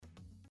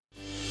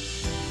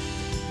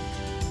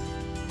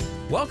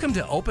Welcome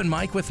to Open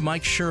Mic with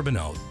Mike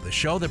Sherbino, the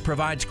show that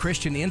provides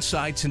Christian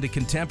insights into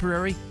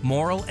contemporary,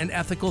 moral, and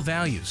ethical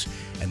values,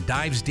 and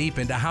dives deep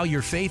into how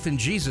your faith in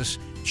Jesus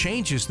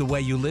changes the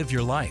way you live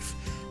your life.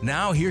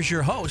 Now, here's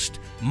your host,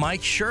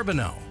 Mike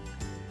Sherbino.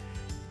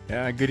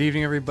 Good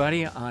evening,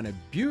 everybody, on a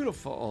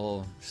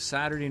beautiful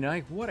Saturday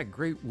night. What a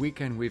great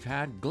weekend we've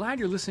had. Glad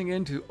you're listening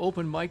in to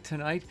Open Mic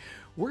tonight.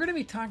 We're going to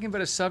be talking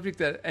about a subject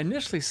that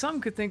initially some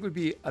could think would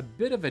be a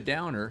bit of a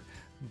downer,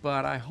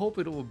 but I hope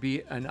it will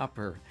be an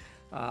upper.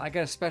 I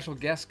got a special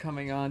guest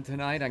coming on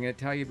tonight. I'm going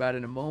to tell you about it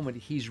in a moment.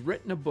 He's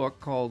written a book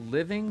called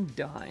Living,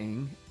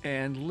 Dying,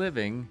 and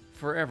Living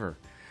Forever.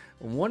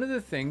 One of the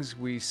things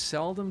we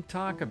seldom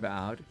talk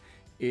about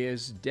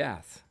is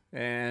death.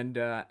 And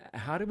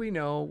how do we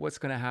know what's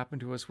going to happen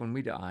to us when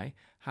we die?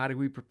 How do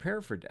we prepare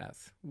for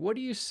death? What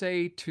do you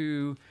say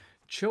to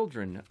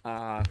children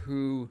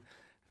who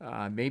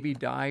maybe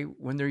die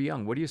when they're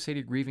young? What do you say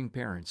to grieving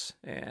parents?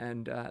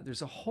 And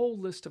there's a whole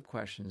list of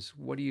questions.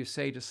 What do you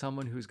say to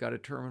someone who's got a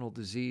terminal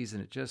disease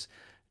and it just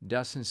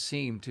doesn't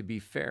seem to be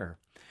fair?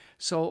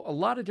 So a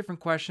lot of different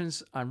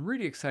questions. I'm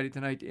really excited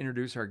tonight to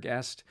introduce our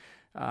guest.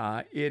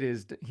 He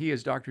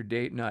is Dr.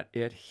 Dave,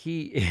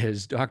 he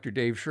is Dr.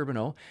 Dave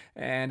Sherbino.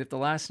 And if the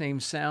last name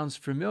sounds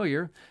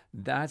familiar,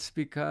 that's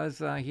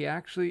because he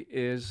actually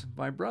is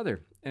my brother.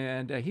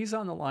 And he's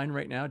on the line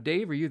right now.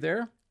 Dave, are you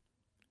there?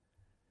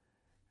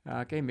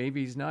 Okay,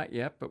 maybe he's not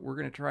yet, but we're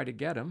going to try to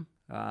get him.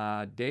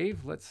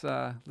 Dave, let's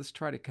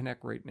try to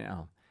connect right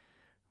now.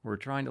 We're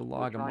trying to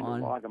log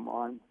him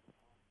on.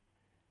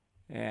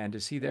 And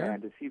is he there?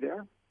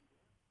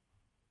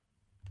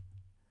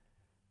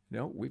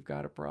 No, we've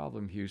got a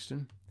problem,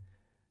 Houston.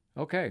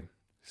 Okay,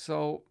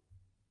 so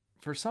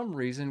for some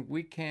reason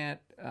we can't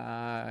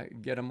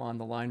get him on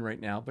the line right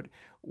now, but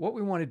what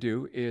we want to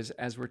do is,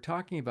 as we're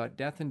talking about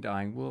death and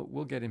dying,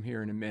 we'll get him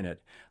here in a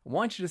minute. I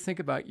want you to think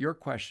about your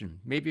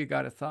question. Maybe you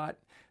got a thought,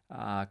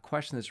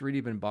 question that's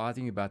really been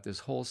bothering you about this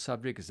whole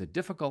subject. It's a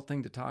difficult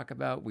thing to talk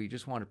about. We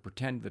just want to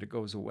pretend that it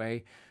goes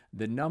away.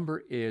 The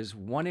number is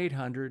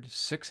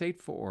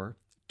 1-800-684-2848.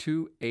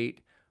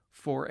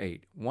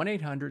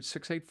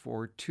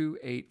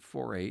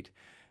 1-800-684-2848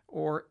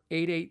 or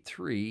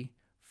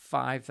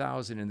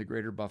 883-5000 in the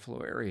greater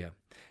Buffalo area.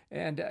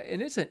 And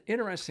it's an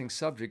interesting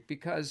subject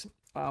because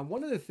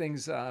one of the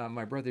things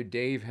my brother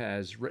Dave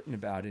has written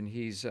about, and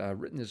he's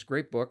written this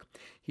great book.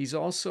 He's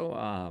also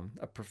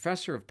a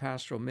professor of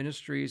pastoral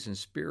ministries and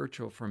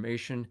spiritual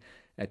formation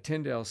at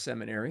Tyndale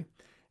Seminary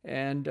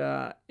and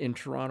in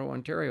Toronto,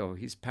 Ontario.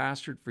 He's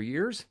pastored for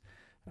years.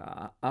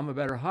 I'm a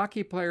better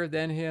hockey player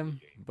than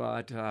him,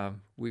 but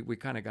we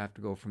kind of have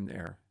to go from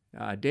there.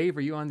 Dave,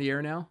 are you on the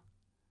air now?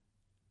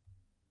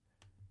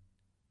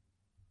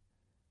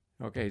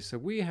 Okay, so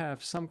we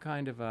have some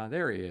kind of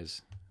there he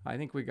is. I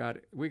think we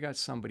got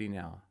somebody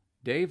now.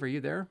 Dave, are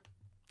you there?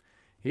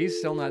 He's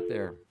still not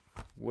there.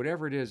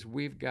 Whatever it is,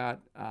 we've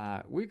got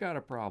a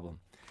problem.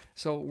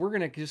 So we're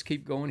gonna just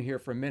keep going here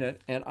for a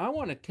minute, and I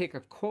want to take a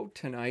quote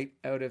tonight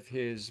out of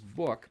his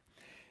book.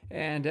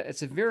 And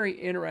it's a very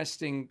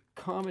interesting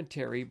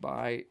commentary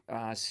by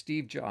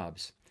Steve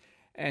Jobs.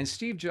 And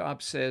Steve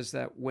Jobs says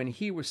that when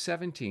he was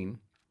 17,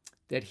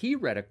 that he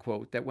read a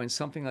quote that went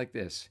something like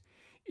this: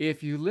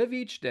 "If you live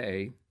each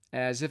day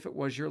as if it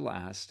was your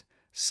last,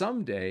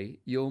 someday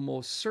you'll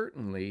most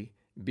certainly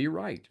be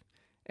right."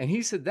 And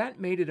he said that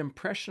made an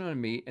impression on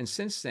me. And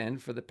since then,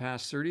 for the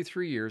past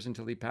 33 years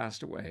until he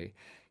passed away,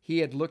 he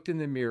had looked in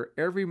the mirror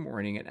every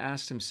morning and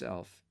asked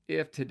himself,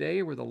 if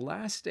today were the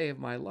last day of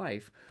my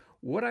life,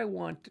 what I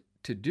want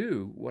to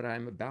do, what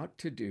I'm about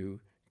to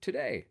do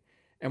today.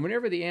 And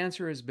whenever the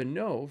answer has been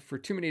no for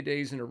too many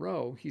days in a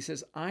row, he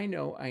says, I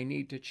know I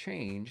need to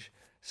change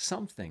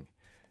something.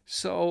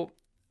 So,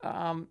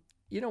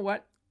 you know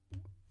what?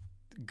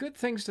 Good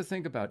things to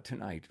think about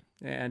tonight.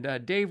 And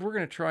Dave, we're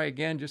going to try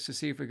again just to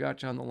see if we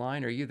got you on the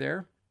line. Are you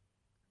there?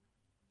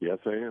 Yes,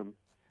 I am.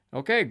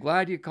 Okay,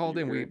 glad you called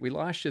in. We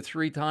lost you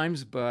 3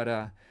 times,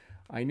 but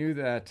I knew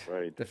that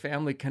the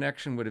family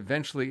connection would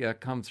eventually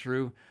come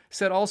through.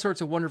 Said all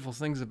sorts of wonderful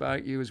things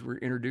about you as we're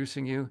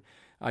introducing you.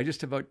 I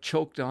just about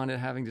choked on it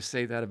having to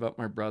say that about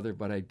my brother,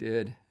 but I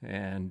did.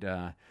 And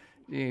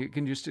you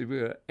can just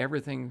do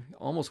everything,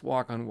 almost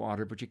walk on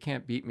water, but you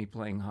can't beat me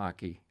playing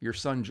hockey. Your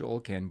son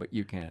Joel can, but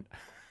you can't.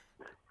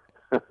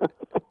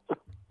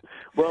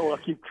 Well, I'll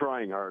keep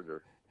trying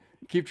harder.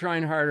 Keep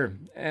trying harder.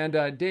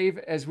 And Dave,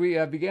 as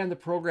we began the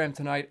program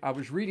tonight, I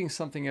was reading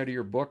something out of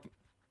your book.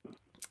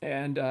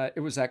 And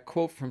it was that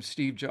quote from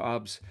Steve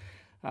Jobs,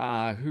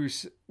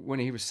 when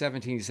he was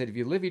 17, he said, if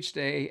you live each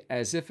day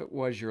as if it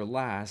was your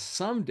last,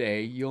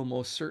 someday you'll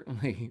most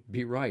certainly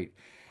be right.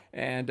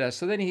 And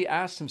so then he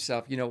asked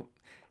himself,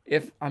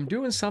 if I'm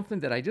doing something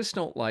that I just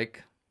don't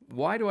like,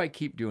 why do I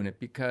keep doing it?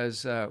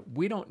 Because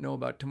we don't know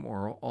about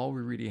tomorrow. All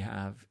we really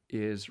have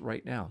is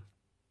right now.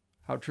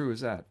 How true is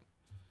that?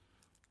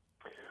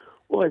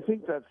 Well, I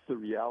think that's the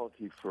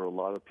reality for a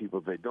lot of people.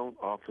 They don't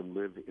often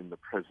live in the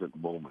present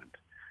moment.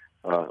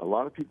 A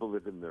lot of people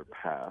live in their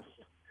past.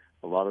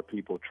 A lot of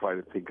people try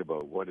to think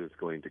about what is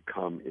going to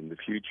come in the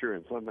future,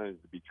 and sometimes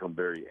they become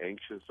very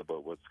anxious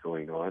about what's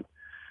going on.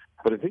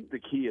 But I think the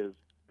key is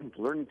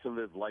learning to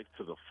live life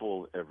to the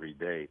full every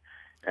day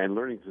and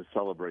learning to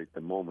celebrate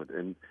the moment.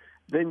 And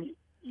then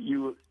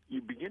you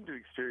begin to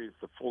experience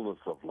the fullness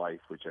of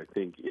life, which I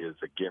think is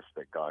a gift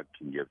that God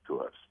can give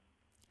to us.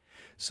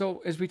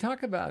 So, as we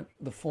talk about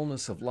the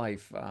fullness of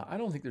life, I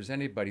don't think there's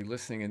anybody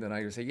listening and then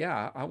I say,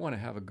 yeah, I want to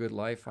have a good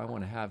life. I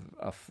want to have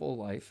a full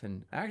life.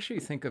 And actually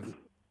think of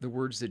the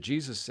words that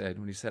Jesus said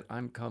when he said,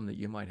 I'm come that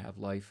you might have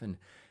life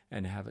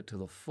and have it to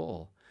the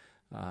full.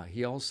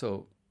 He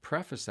also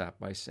prefaced that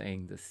by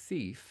saying the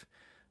thief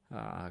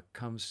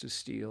comes to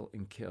steal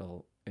and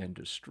kill and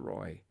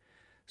destroy.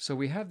 So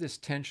we have this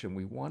tension.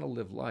 We want to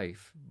live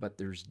life, but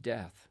there's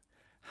death.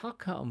 How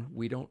come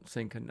we don't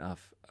think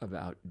enough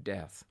about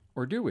death?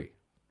 Or do we?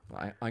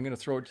 I'm going to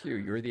throw it to you.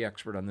 You're the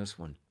expert on this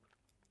one.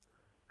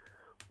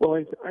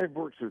 Well, I've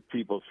worked with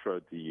people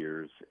throughout the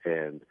years,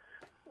 and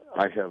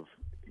I have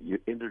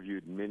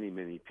interviewed many,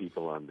 many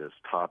people on this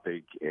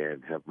topic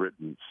and have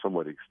written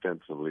somewhat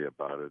extensively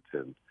about it.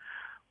 And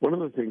one of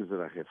the things that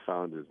I have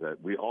found is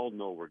that we all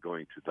know we're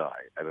going to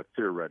die at a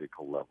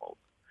theoretical level.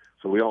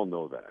 So we all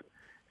know that.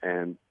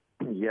 And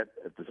yet,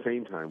 at the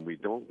same time, we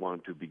don't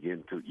want to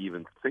begin to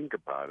even think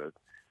about it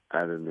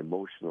at an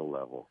emotional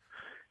level.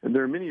 And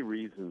there are many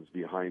reasons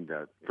behind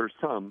that. For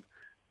some,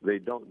 they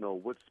don't know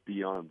what's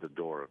beyond the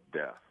door of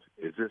death.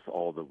 Is this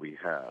all that we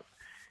have?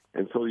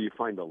 And so you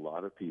find a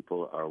lot of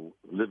people are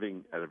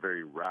living at a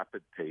very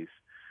rapid pace,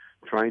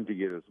 trying to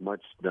get as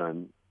much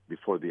done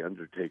before the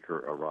undertaker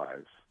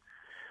arrives.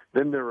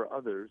 Then there are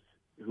others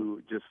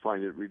who just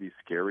find it really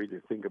scary to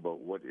think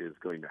about what is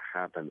going to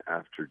happen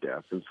after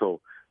death. And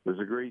so there's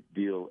a great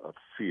deal of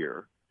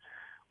fear.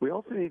 We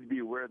also need to be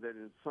aware that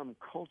in some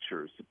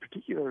cultures,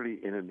 particularly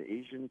in an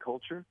Asian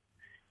culture,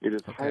 it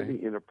is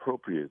highly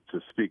inappropriate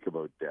to speak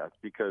about death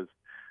because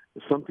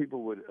some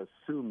people would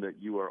assume that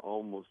you are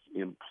almost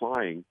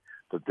implying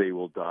that they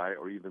will die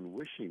or even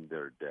wishing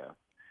their death.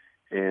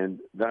 And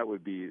that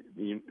would be,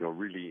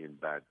 really in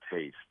bad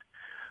taste.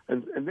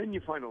 And then you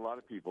find a lot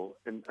of people,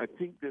 and I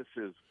think this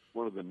is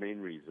one of the main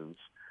reasons,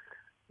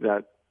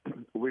 that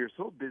we're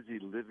so busy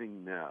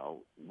living now,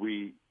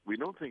 we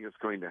don't think it's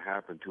going to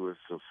happen to us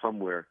till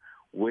somewhere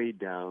way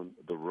down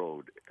the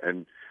road.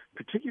 And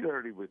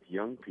particularly with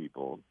young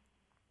people,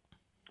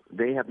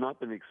 they have not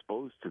been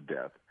exposed to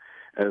death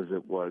as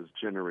it was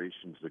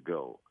generations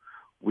ago.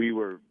 We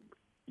were,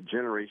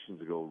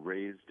 generations ago,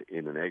 raised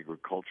in an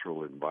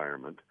agricultural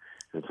environment,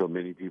 and so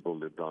many people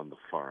lived on the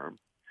farm.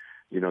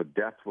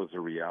 Death was a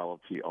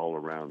reality all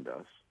around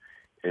us.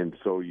 And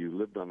so you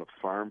lived on a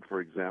farm, for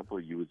example,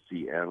 you would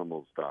see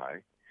animals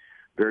die.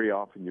 Very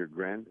often your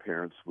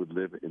grandparents would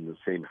live in the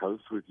same house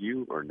with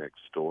you or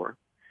next door,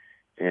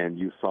 and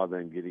you saw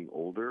them getting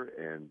older,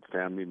 and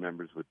family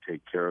members would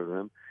take care of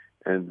them,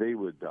 and they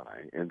would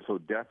die. And so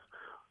death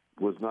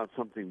was not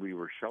something we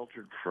were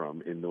sheltered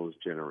from in those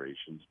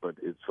generations, but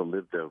it's a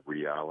lived-out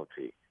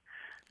reality.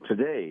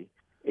 Today,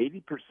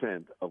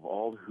 80% of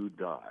all who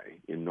die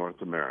in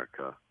North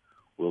America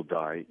will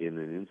die in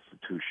an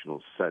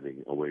institutional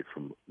setting away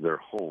from their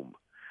home.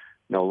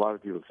 Now, a lot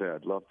of people say,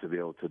 I'd love to be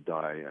able to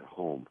die at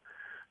home.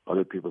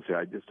 Other people say,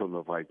 I just don't know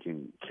if I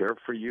can care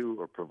for you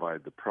or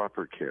provide the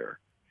proper care.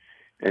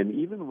 And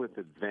even with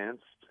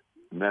advanced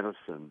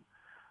medicine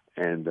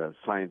and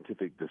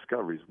scientific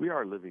discoveries, we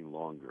are living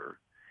longer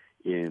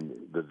in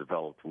the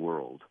developed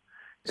world.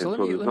 So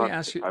let me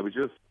ask you. I was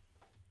just...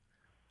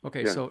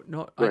 Okay, yeah, so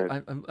no,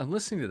 I'm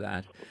listening to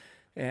that,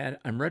 and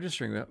I'm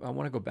registering. I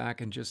want to go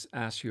back and just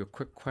ask you a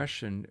quick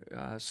question.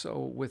 So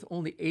with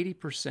only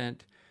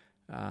 80%,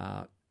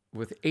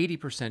 with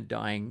 80%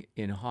 dying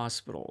in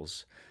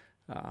hospitals,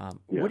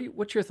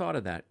 what's your thought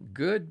of that?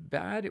 Good,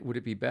 bad? Would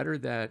it be better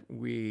that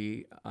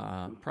we,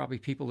 probably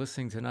people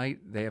listening tonight,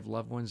 they have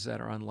loved ones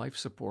that are on life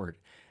support,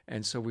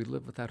 and so we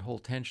live with that whole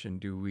tension.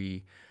 Do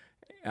we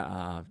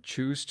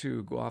choose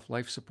to go off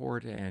life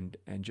support and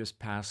just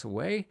pass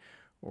away?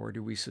 Or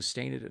do we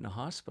sustain it in a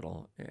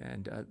hospital?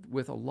 And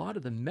with a lot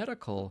of the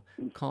medical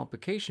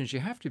complications, you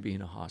have to be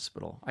in a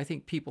hospital. I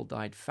think people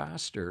died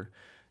faster,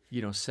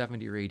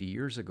 70 or 80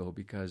 years ago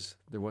because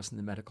there wasn't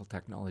the medical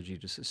technology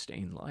to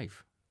sustain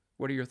life.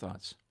 What are your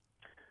thoughts?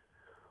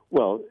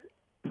 Well,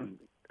 a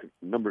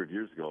number of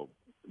years ago,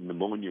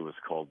 pneumonia was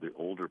called the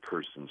older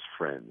person's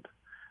friend,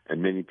 and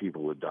many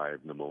people would die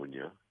of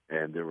pneumonia,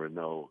 and there were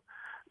no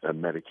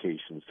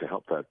medications to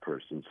help that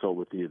person. So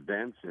with the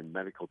advance in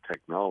medical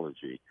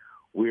technology,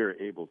 we are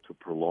able to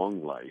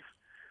prolong life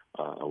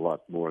a lot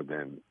more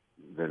than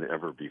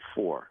ever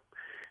before.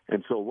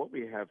 And so what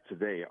we have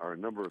today are a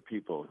number of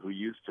people who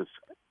used to,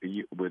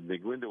 when they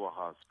go into a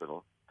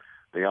hospital,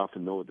 they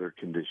often know what their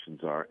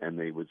conditions are, and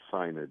they would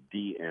sign a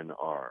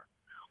DNR,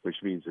 which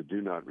means a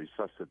do not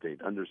resuscitate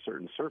under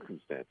certain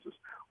circumstances.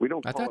 We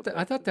don't.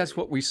 I thought that's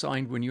what we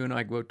signed when you and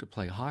I go out to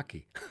play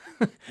hockey.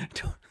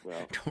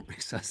 Don't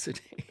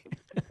resuscitate.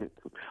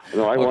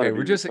 No, okay,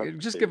 we're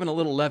just giving a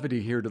little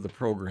levity here to the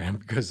program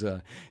because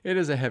it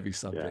is a heavy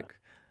subject.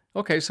 Yeah.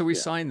 Okay, so we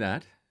signed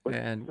that, But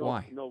And no,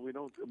 why? no, we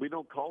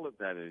don't call it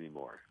that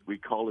anymore. We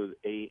call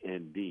it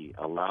AND,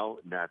 allow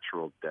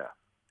natural death.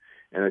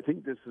 And I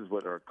think this is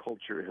what our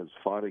culture has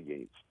fought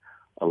against,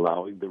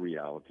 allowing the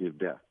reality of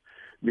death.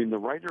 I mean, the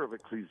writer of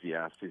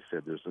Ecclesiastes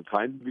said there's a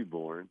time to be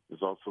born,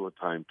 there's also a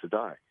time to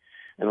die.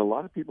 And a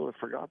lot of people have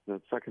forgotten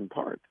that second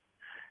part.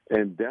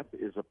 And death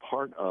is a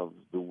part of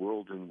the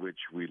world in which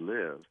we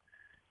live.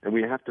 And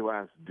we have to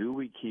ask, do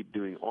we keep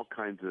doing all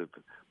kinds of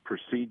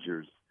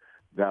procedures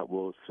that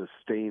will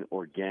sustain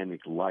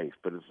organic life,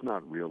 but it's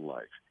not real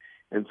life?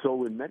 And so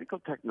when medical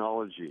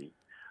technology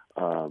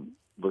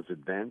was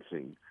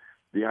advancing,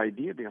 the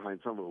idea behind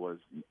some of it was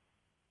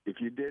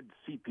if you did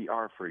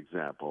CPR, for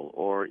example,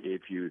 or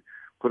if you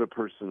put a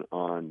person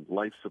on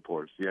life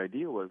supports, the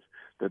idea was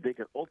that they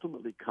could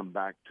ultimately come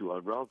back to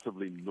a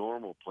relatively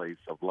normal place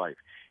of life.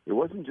 It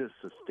wasn't just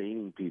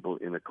sustaining people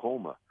in a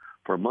coma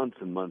for months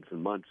and months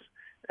and months,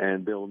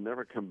 and they'll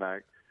never come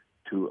back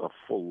to a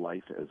full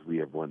life as we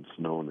have once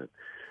known it.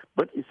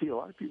 But you see, a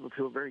lot of people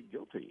feel very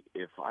guilty.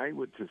 If I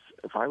was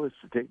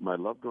to take my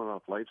loved one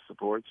off life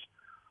supports,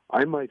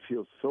 I might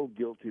feel so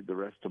guilty the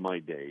rest of my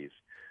days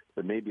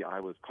that maybe I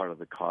was part of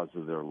the cause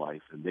of their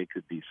life and they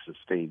could be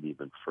sustained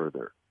even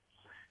further.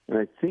 And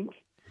I think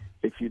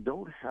if you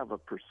don't have a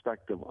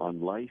perspective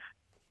on life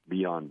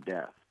beyond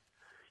death,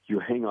 you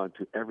hang on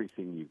to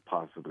everything you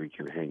possibly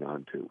can hang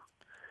on to.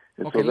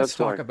 And Okay, so let's that's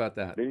talk why about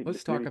that. many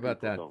Let's talk people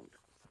about that. don't.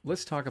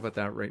 Let's talk about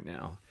that right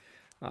now.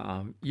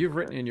 You've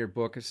written in your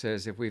book, it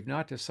says, if we've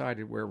not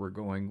decided where we're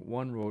going,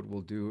 one road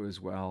will do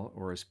as well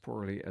or as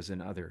poorly as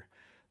another.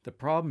 The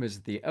problem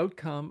is the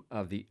outcome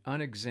of the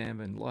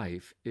unexamined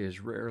life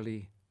is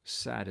rarely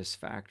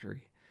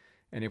satisfactory.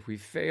 And if we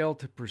fail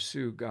to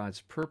pursue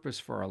God's purpose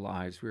for our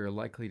lives, we are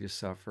likely to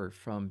suffer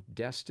from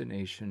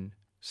destination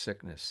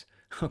sickness.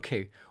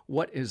 Okay,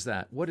 what is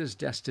that? What is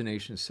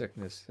destination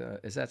sickness?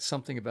 Is that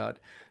something about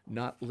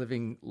not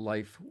living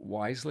life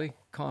wisely?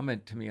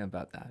 Comment to me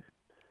about that.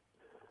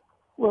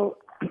 Well,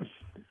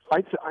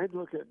 I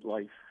look at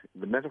life,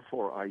 the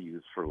metaphor I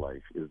use for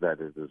life is that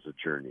it is a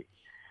journey.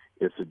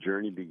 It's a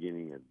journey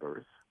beginning at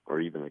birth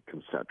or even at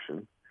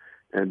conception.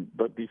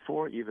 But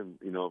before even,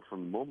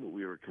 from the moment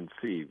we were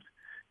conceived,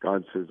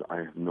 God says, I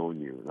have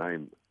known you,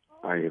 and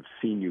I have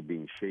seen you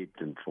being shaped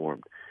and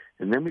formed.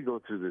 And then we go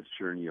through this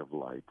journey of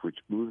life, which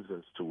moves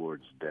us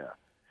towards death.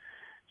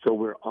 So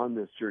we're on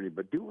this journey,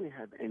 but do we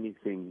have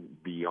anything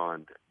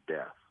beyond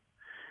death?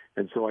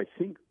 And so I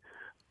think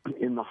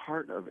in the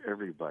heart of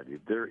everybody,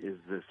 there is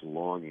this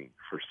longing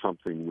for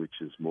something which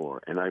is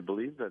more. And I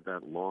believe that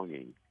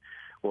longing,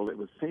 well, it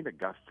was St.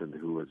 Augustine,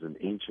 who was an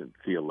ancient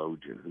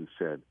theologian, who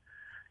said,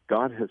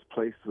 God has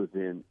placed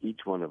within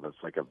each one of us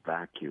like a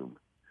vacuum,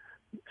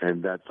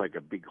 and that's like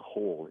a big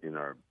hole in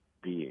our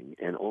being,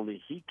 and only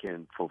he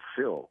can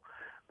fulfill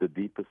the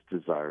deepest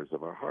desires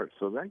of our heart.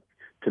 So that,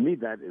 to me,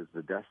 that is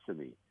the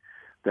destiny,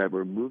 that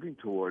we're moving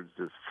towards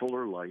this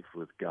fuller life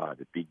with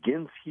God. It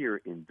begins here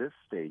in this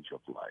stage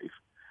of life,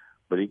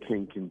 but it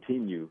can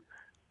continue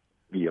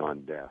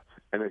beyond death.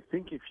 And I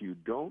think if you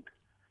don't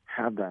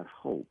have that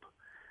hope,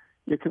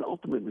 it can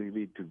ultimately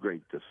lead to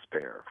great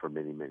despair for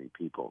many, many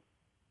people.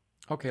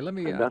 Okay, let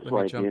me And that's let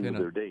why me at the jump end in.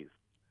 of their days.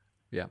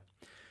 Yeah.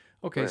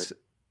 Okay.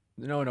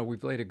 No,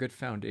 we've laid a good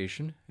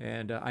foundation,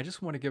 and I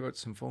just want to give out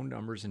some phone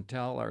numbers and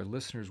tell our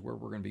listeners where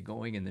we're going to be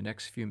going in the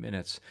next few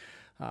minutes.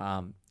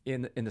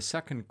 In the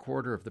second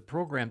quarter of the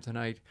program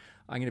tonight,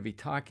 I'm going to be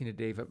talking to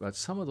Dave about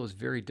some of those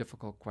very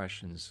difficult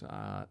questions.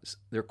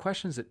 They're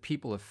questions that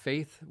people of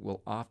faith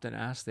will often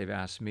ask. They've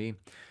asked me.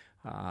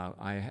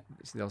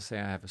 They'll say,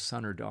 I have a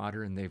son or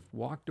daughter, and they've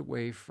walked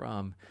away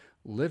from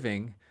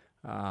living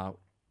a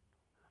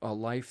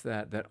life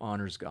that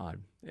honors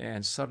God.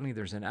 And suddenly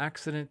there's an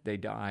accident, they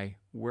die.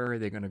 Where are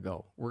they going to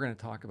go? We're going to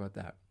talk about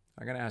that.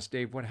 I'm going to ask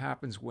Dave what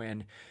happens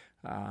when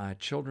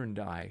children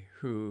die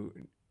who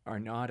are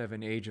not of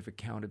an age of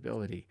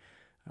accountability.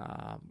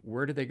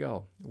 Where do they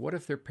go? What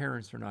if their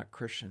parents are not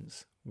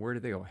Christians? Where do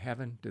they go?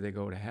 Heaven? Do they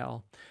go to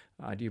hell?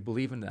 Do you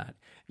believe in that?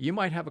 You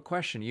might have a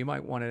question. You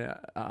might want to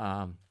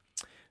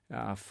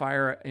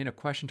fire in a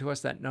question to us.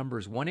 That number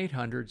is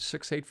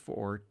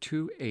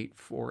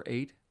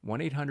 1-800-684-2848.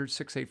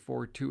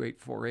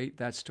 1-800-684-2848.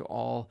 That's to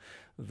all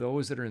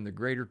those that are in the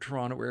greater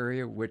Toronto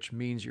area, which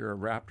means you're a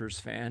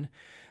Raptors fan.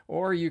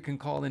 Or you can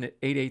call in at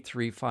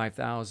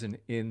 883-5000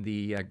 in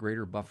the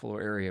greater Buffalo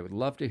area. Would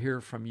love to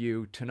hear from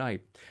you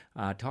tonight.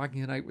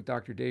 Talking tonight with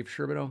Dr. Dave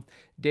Sherbino.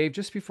 Dave,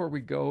 just before we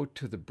go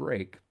to the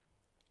break,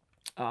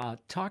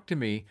 talk to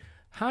me.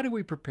 How do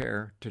we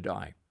prepare to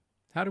die?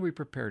 How do we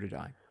prepare to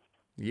die?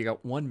 You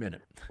got 1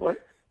 minute.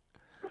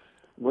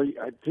 Well,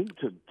 I think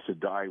to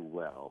die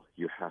well,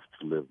 you have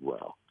to live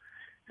well.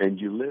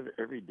 And you live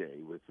every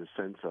day with the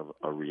sense of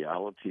a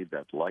reality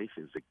that life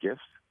is a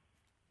gift,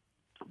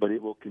 but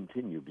it will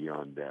continue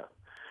beyond death.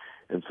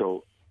 And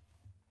so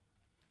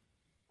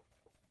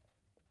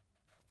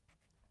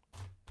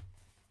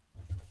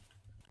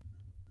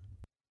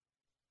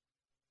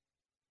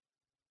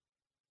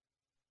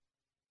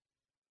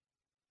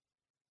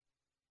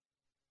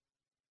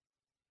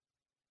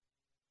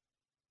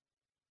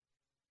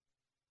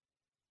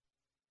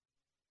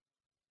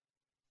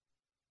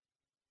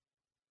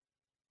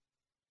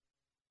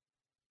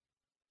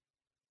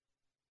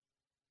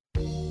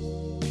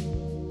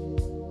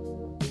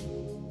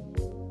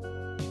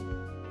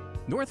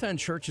North End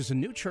Church is a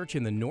new church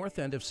in the north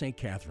end of St.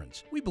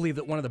 Catharines. We believe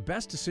that one of the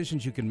best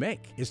decisions you can make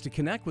is to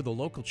connect with a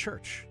local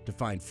church, to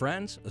find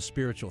friends, a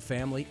spiritual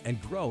family,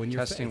 and grow in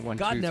your Testing, faith. 1,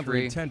 God 2, never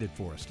 3. intended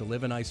for us to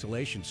live in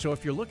isolation, so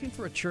if you're looking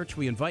for a church,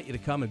 we invite you to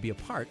come and be a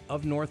part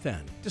of North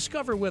End.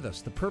 Discover with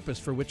us the purpose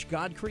for which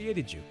God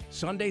created you.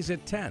 Sundays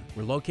at 10.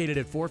 We're located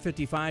at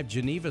 455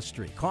 Geneva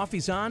Street.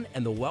 Coffee's on,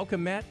 and the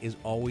welcome mat is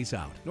always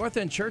out. North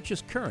End Church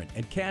is current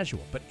and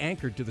casual, but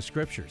anchored to the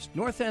Scriptures.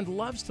 North End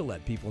loves to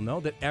let people know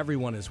that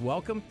everyone is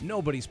welcome,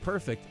 nobody's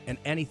perfect, and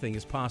anything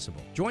is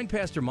possible. Join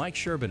Pastor Mike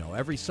Sherbino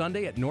every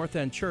Sunday at North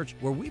End Church,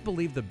 where we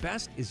believe the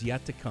best is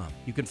yet to come.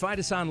 You can find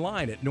us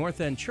online at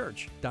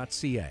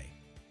northendchurch.ca.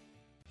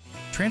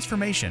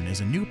 Transformation is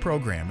a new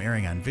program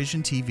airing on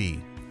Vision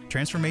TV.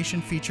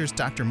 Transformation features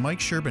Dr. Mike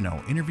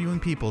Sherbino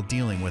interviewing people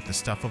dealing with the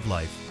stuff of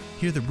life.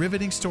 Hear the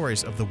riveting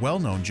stories of the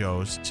well-known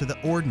Joes to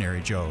the ordinary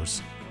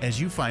Joes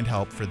as you find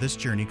help for this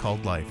journey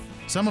called life.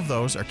 Some of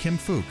those are Kim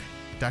Fook,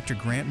 Dr.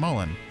 Grant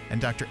Mullen, and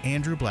Dr.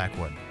 Andrew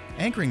Blackwood.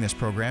 Anchoring this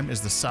program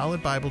is the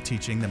solid Bible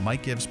teaching that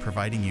Mike gives,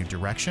 providing you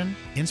direction,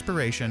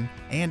 inspiration,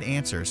 and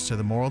answers to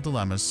the moral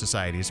dilemmas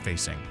society is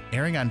facing.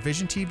 Airing on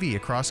Vision TV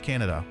across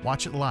Canada,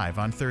 watch it live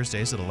on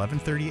Thursdays at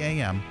 11:30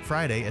 a.m.,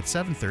 Friday at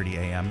 7:30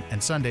 a.m.,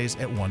 and Sundays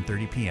at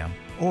 1:30 p.m.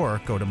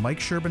 Or go to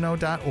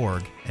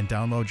mikesherbino.org and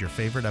download your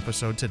favorite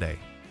episode today.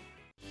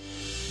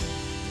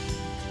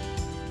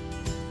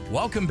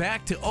 Welcome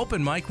back to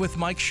Open Mic with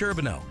Mike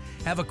Sherbino.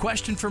 Have a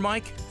question for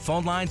Mike?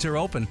 Phone lines are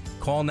open.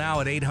 Call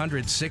now at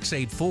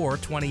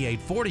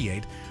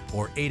 800-684-2848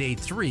 or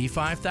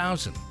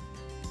 883-5000.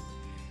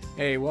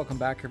 Hey, welcome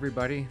back,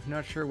 everybody.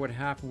 Not sure what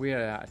happened. We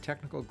had a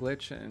technical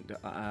glitch, and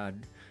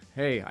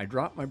hey, I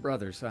dropped my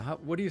brother. So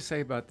what do you say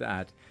about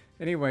that?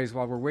 Anyways,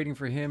 while we're waiting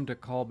for him to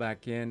call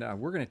back in,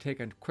 we're going to take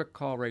a quick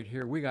call right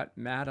here. We got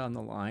Matt on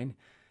the line.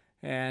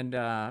 And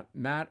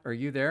Matt, are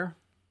you there?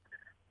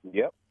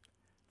 Yep.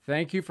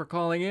 Thank you for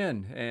calling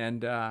in.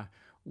 And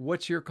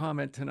what's your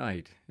comment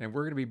tonight? And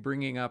we're going to be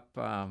bringing up,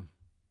 oh,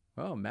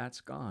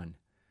 Matt's gone.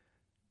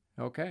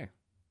 Okay.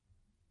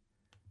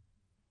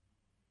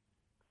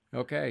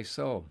 Okay,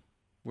 so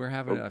we're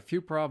having a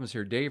few problems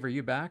here. Dave, are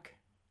you back?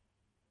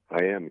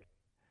 I am.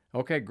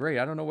 Okay, great.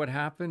 I don't know what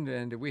happened,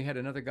 and we had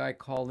another guy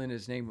call in.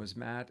 His name was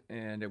Matt,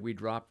 and we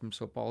dropped him,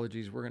 so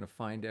apologies. We're going to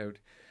find out.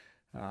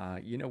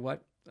 You know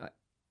what?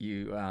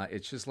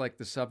 It's just like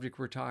the subject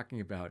we're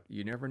talking about.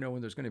 You never know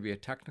when there's going to be a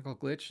technical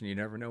glitch, and you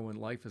never know when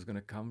life is going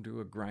to come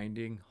to a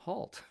grinding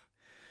halt.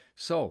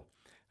 So,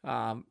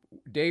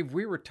 Dave,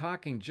 we were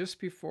talking just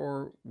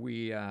before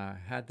we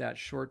had that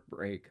short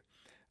break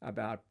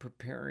about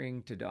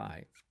preparing to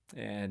die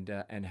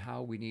and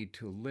how we need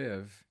to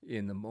live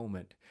in the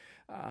moment.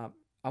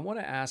 I want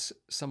to ask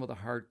some of the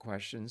hard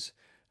questions,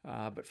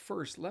 but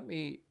first,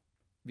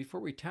 before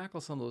we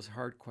tackle some of those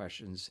hard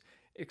questions,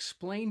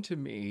 explain to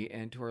me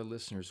and to our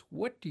listeners,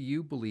 what do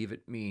you believe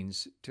it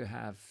means to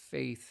have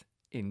faith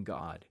in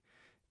God?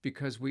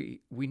 Because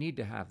we need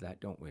to have that,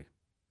 don't we?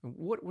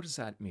 What does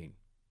that mean?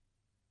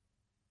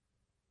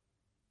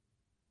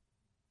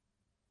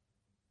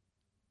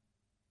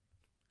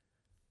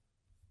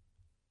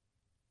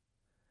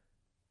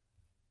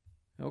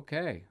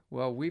 Okay,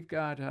 well, we've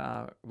got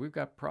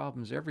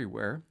problems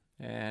everywhere,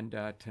 and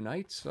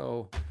tonight,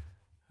 so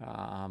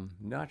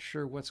not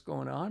sure what's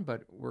going on,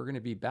 but we're going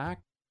to be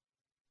back.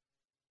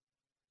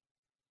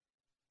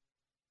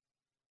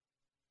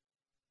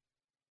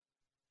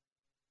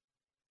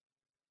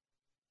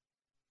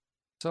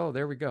 So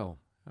there we go.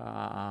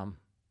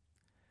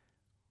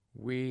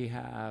 We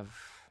have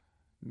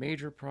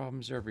major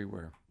problems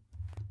everywhere.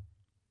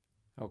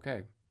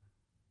 Okay.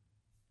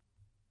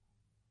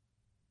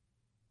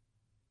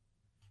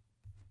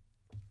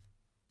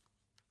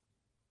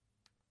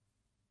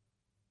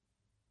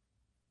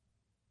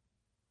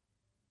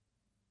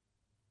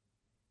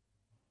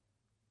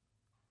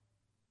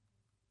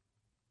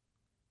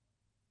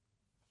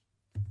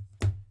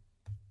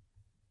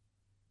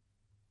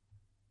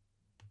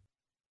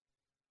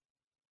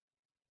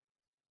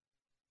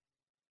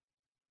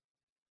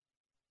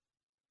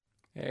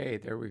 Hey,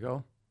 there we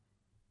go.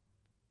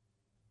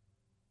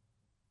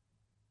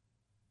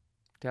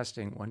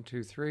 Testing, 1,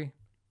 2, 3.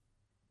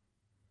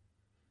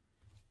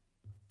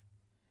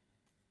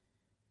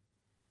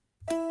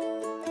 Okay.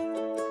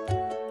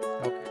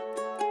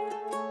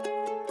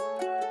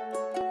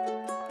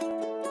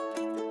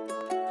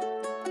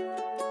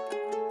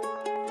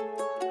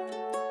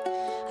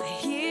 I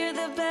hear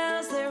the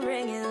bells, they're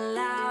ringing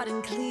loud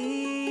and clear.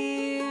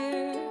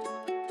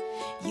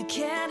 You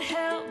can't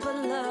help but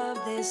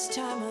love this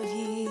time of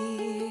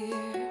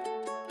year.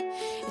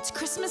 It's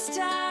Christmas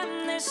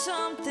time, there's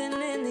something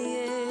in the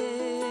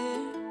air.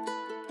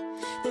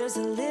 There's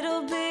a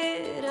little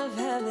bit of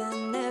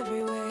heaven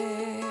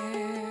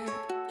everywhere.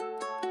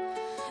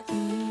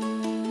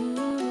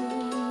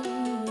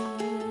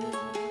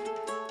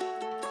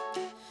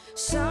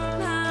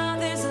 Somehow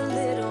there's a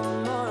little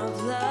more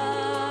of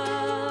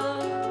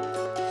love.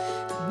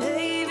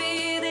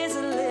 Maybe there's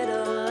a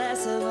little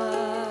less of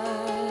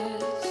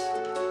us.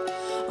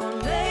 Or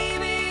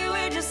maybe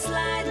we're just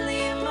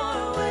slightly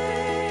more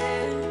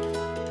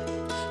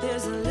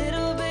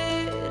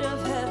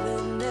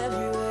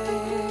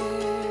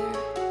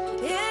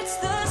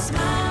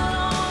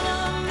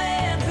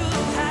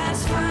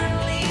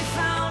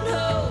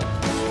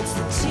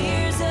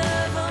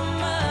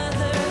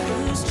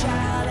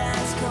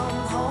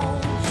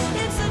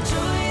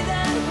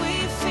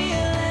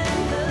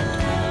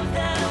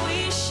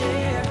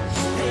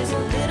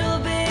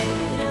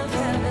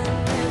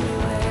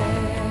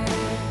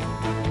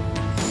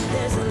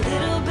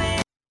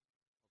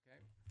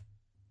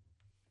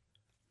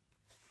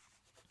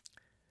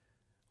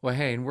Well,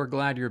 hey, and we're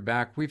glad you're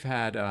back. We've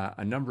had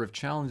a number of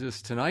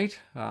challenges tonight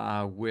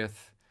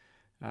with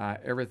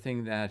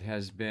everything that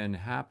has been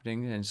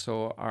happening, and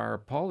so our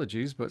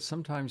apologies, but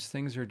sometimes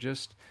things are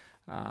just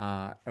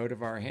out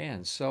of our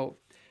hands. So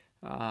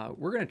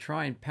we're going to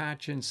try and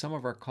patch in some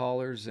of our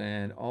callers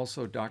and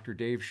also Dr.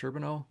 Dave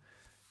Sherbino,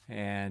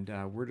 and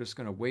we're just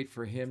going to wait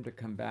for him to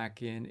come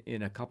back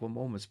in a couple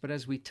moments. But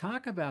as we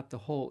talk about the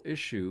whole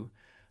issue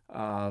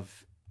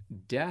of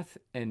death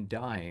and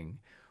dying,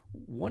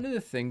 one of the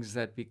things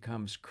that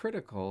becomes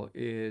critical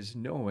is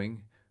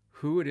knowing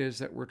who it is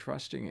that we're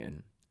trusting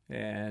in.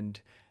 And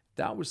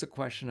that was the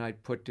question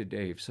I'd put to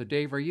Dave. So,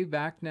 Dave, are you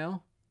back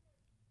now?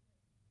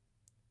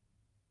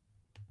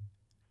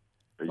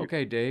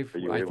 Okay, Dave.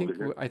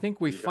 I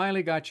think we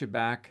finally got you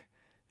back,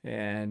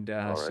 and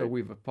so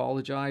we've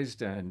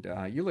apologized, and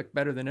you look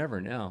better than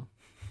ever now.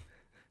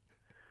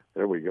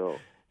 There we go.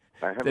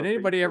 Did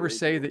anybody ever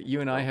say that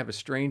you and I have a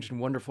strange and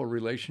wonderful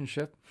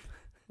relationship?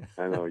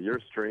 I know,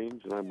 you're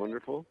strange and I'm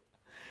wonderful.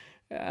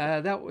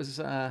 That was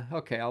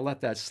okay. I'll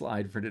let that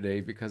slide for today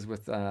because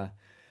with I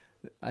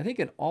think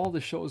in all the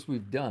shows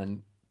we've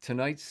done,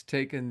 tonight's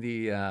taken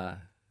the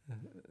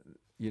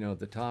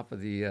the top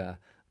of the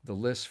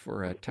list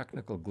for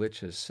technical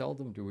glitches.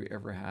 Seldom do we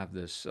ever have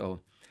this, so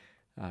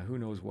who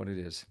knows what it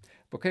is.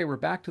 Okay, we're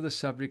back to the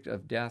subject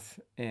of death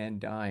and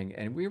dying,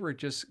 and we were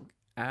just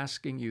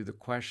asking you the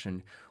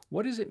question,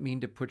 what does it mean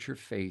to put your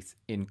faith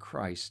in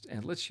Christ?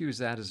 And let's use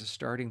that as a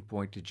starting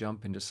point to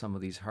jump into some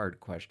of these hard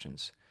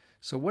questions.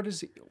 So what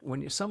is it,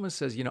 when someone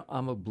says,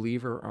 I'm a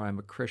believer or I'm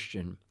a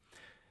Christian,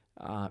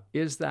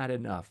 is that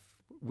enough?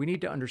 We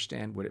need to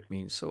understand what it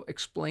means. So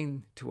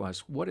explain to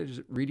us, what does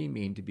it really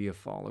mean to be a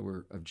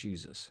follower of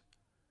Jesus?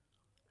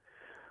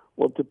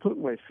 Well, to put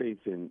my faith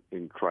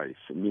in Christ,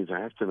 it means I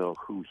have to know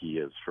who he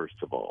is, first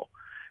of all.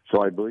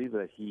 So I believe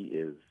that he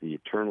is the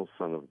eternal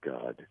Son of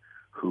God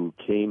who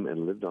came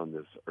and lived on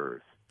this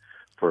earth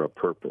for a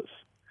purpose.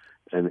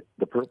 And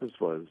the purpose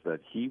was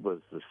that he was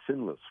the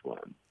sinless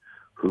one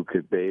who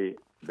could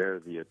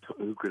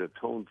who could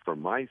atone for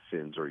my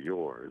sins or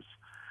yours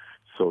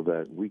so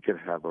that we could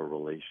have a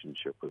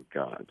relationship with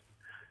God.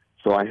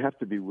 So I have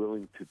to be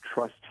willing to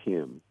trust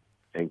him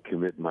and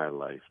commit my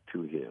life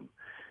to him.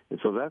 And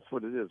so that's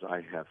what it is.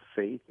 I have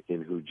faith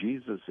in who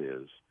Jesus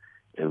is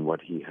and what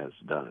he has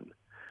done.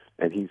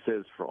 And he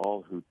says for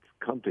all who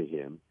come to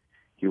him,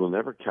 he will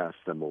never cast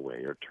them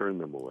away or turn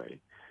them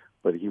away,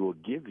 but he will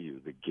give you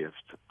the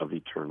gift of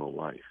eternal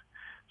life.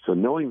 So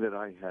knowing that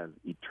I have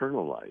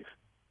eternal life,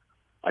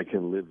 I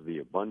can live the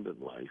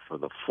abundant life or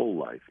the full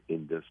life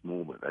in this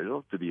moment. I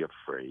don't have to be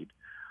afraid.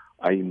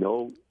 I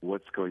know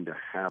what's going to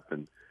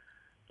happen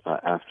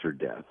after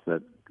death,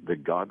 that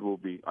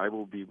I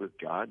will be with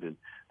God, and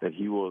that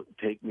he will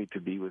take me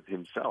to be with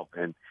himself.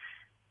 And,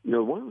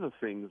 one of the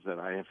things that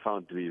I have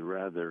found to be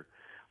rather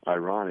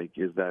ironic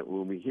is that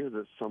when we hear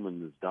that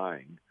someone is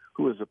dying,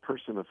 who is a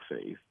person of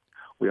faith,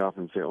 we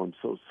often say, "Oh, I'm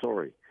so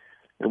sorry."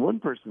 And one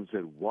person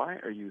said, "Why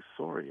are you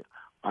sorry?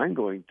 I'm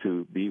going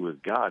to be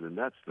with God, and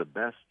that's the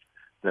best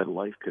that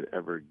life could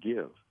ever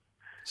give."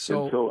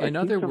 So in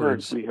other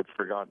words, we have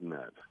forgotten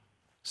that.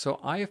 So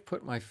I have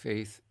put my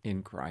faith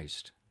in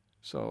Christ.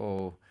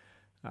 So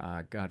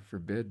God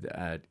forbid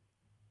that,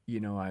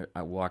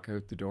 I walk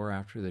out the door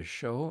after the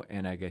show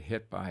and I get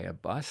hit by a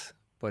bus.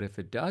 But if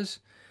it does,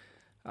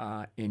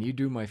 and you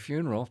do my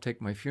funeral, take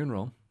my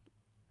funeral,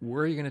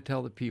 where are you going to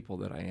tell the people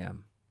that I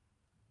am?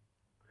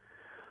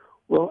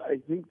 Well, I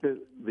think that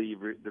the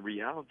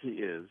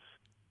reality is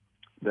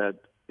that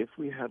if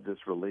we have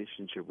this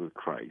relationship with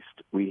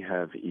Christ, we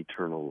have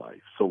eternal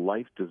life. So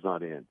life does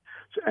not end.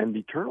 And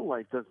eternal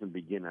life doesn't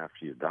begin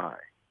after you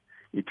die.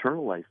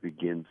 Eternal life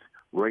begins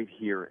right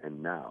here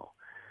and now.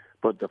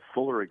 But the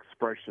fuller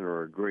expression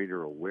or a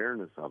greater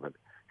awareness of it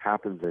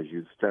happens as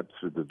you step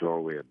through the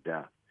doorway of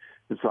death.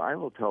 And so I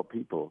will tell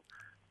people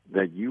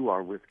that you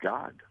are with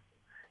God.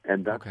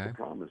 And that's the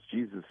promise.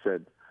 Jesus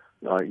said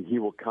he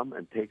will come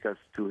and take us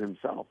to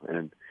himself.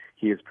 And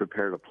he has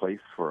prepared a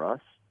place for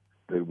us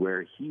that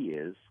where he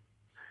is,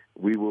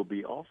 we will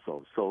be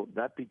also. So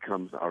that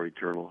becomes our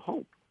eternal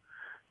hope,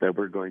 that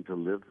we're going to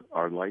live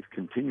our life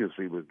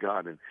continuously with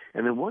God. And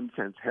in one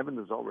sense, heaven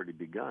has already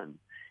begun.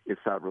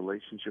 It's that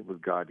relationship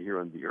with God here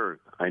on the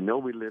earth. I know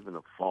we live in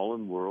a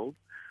fallen world.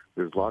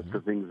 There's lots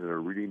of things that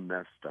are really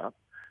messed up,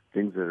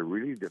 things that are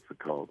really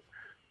difficult.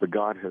 But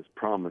God has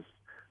promised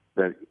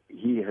that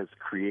he is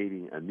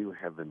creating a new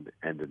heaven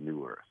and a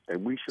new earth.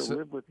 And we shall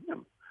live with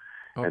him.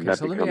 Okay, and that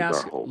so becomes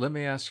our hope. let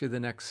me ask you the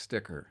next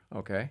sticker,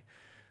 okay?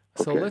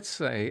 So let's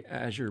say,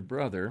 as your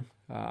brother,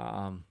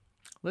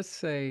 let's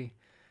say,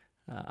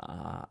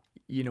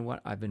 you know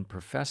what, I've been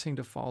professing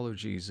to follow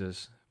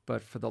Jesus,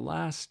 but for the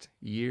last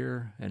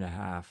year and a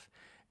half,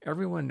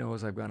 everyone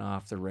knows I've gone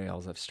off the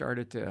rails. I've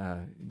started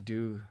to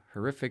do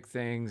horrific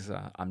things.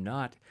 I'm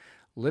not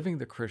living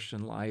the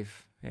Christian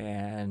life,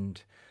 and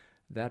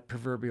that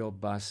proverbial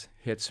bus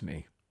hits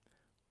me.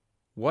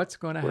 What's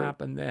going to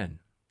happen then?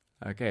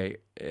 Okay,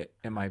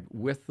 am I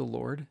with the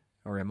Lord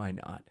or am I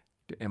not?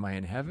 Am I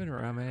in heaven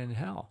or am I in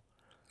hell?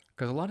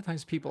 Because a lot of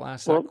times people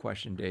ask Well, that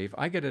question, Dave.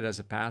 I get it as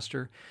a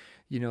pastor.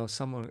 You know,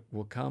 someone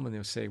will come and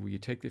they'll say, will you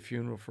take the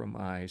funeral from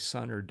my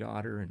son or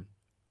daughter? And,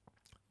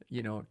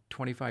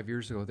 25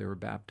 years ago they were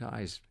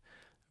baptized,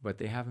 but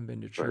they haven't been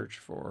to right. church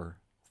for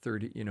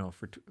 30,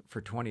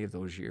 for 20 of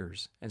those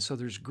years. And so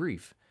there's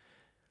grief.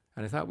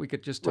 And I thought we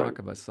could just Right. talk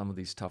about some of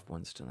these tough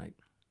ones tonight.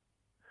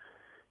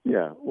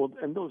 Yeah, well,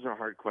 and those are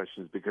hard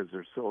questions because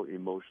they're so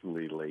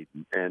emotionally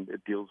latent, and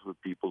it deals with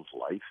people's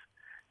life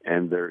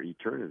and their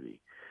eternity.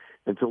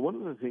 And so one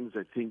of the things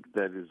I think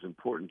that is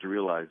important to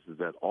realize is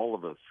that all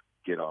of us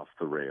get off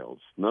the rails.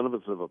 None of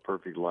us have a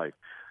perfect life.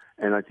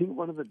 And I think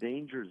one of the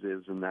dangers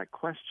is in that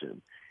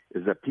question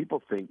is that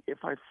people think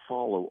if I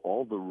follow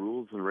all the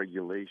rules and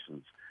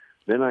regulations,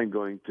 then I'm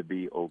going to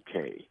be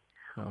okay.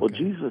 Well, Okay.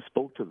 Jesus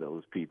spoke to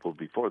those people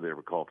before they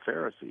were called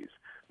Pharisees.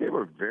 They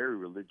were very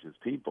religious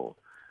people,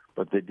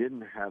 but they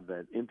didn't have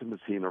that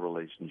intimacy in a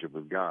relationship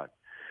with God.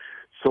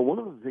 So one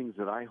of the things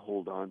that I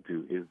hold on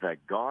to is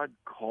that God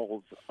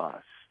calls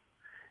us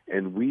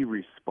and we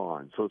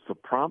respond. So it's the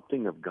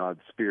prompting of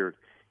God's Spirit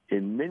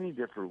in many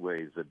different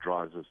ways that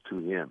draws us to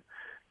Him.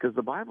 Because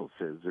the Bible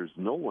says there's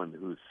no one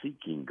who's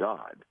seeking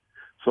God.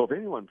 So if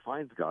anyone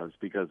finds God, it's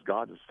because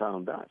God has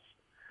found us.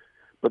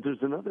 But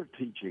there's another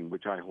teaching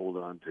which I hold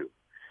on to.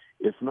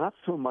 It's not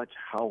so much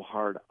how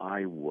hard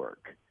I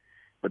work,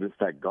 but it's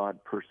that God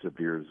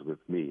perseveres with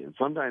me. And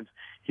sometimes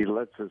He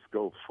lets us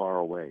go far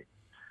away.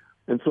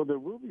 And so there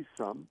will be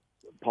some.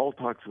 Paul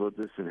talks about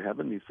this in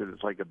heaven. He said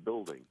it's like a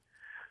building.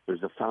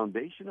 There's a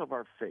foundation of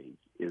our faith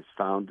is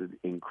founded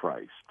in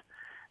Christ.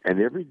 And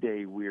every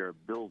day we are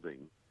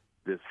building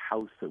this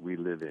house that we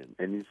live in.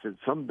 And he said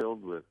some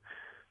build with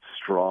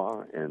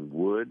straw and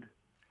wood,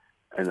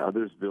 and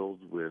others build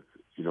with,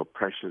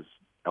 precious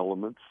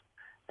elements,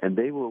 and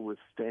they will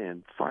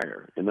withstand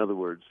fire. In other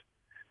words,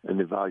 an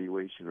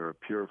evaluation or a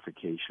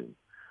purification.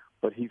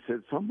 But he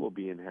said some will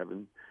be in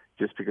heaven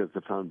just because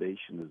the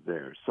foundation is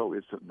there. So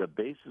it's the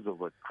basis of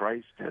what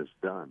Christ has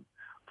done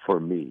for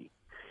me.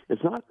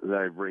 It's not that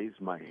I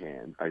raised my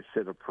hand, I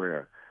said a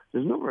prayer.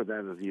 There's nowhere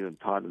that is even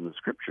taught in the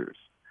Scriptures.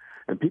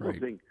 And people Right.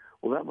 think,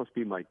 well, that must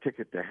be my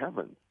ticket to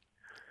heaven.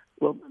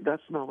 Well,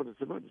 that's not what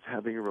it's about. It's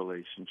having a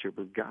relationship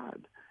with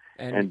God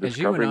And and as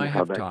you and discovering I how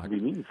have that talked, can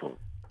be meaningful.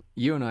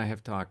 you and I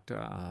have talked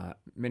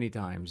many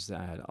times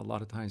that a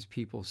lot of times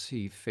people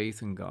see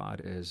faith in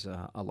God as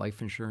a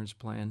life insurance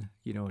plan.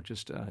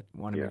 Just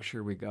want to Yeah. make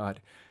sure we got,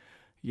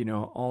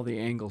 all the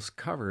angles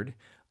covered.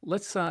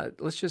 Let's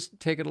just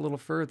take it a little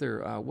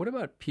further. What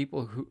about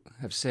people who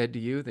have said to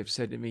you, they've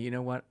said to me, you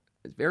know what?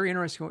 It's very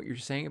interesting what you're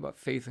saying about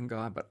faith in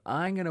God, but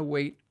I'm going to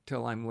wait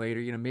till I'm later,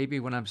 maybe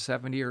when I'm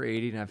 70 or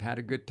 80 and I've had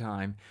a good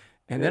time.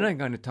 And then Yeah. I'm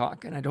going to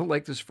talk, and I don't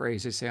like this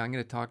phrase. They say, I'm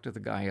going to talk to the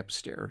guy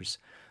upstairs.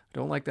 I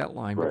don't like that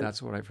line, but Right.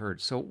 that's what I've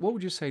heard. So what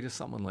would you say to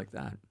someone like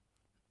that?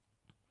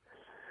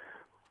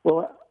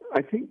 Well,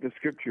 I think the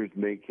Scriptures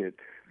make it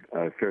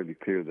fairly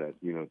clear that,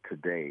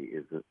 today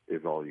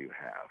is all you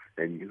have.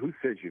 And who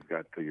says you've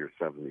got till you're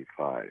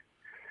 75?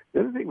 The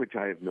other thing which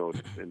I have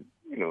noticed, and,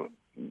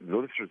 the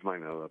listeners might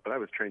know that, but I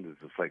was trained as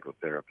a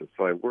psychotherapist,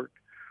 so I worked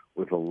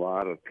with a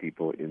lot of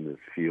people in this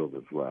field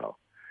as well.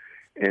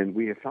 And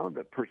we have found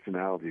that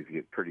personalities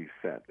get pretty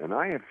set. And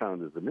I have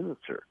found as a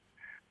minister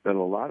that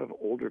a lot of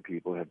older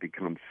people have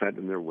become set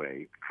in their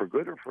way, for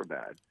good or for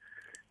bad,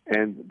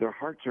 and their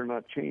hearts are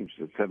not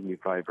changed at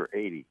 75 or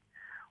 80.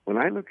 When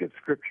I look at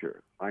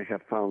Scripture, I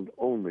have found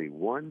only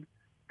one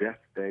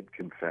deathbed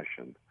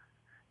confession,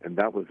 and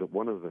that was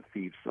one of the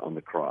thieves on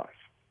the cross.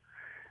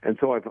 And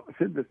so I've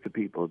said this to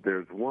people,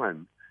 there's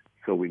one,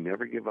 so we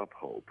never give up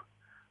hope,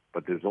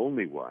 but there's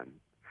only one,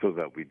 so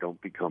that we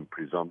don't become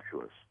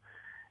presumptuous.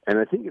 And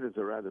I think it is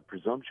a rather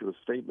presumptuous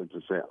statement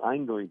to say,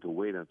 I'm going to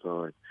wait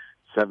until I'm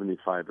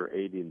 75 or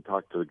 80 and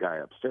talk to the guy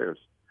upstairs.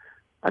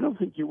 I don't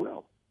think you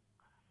will.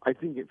 I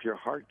think if your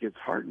heart gets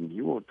hardened,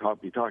 you won't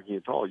be talking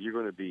at all. You're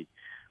going to be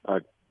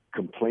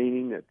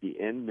complaining at the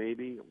end,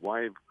 maybe.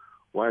 Why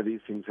are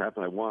these things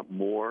happening? I want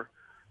more.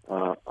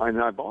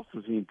 And I've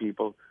also seen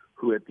people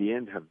who at the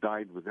end have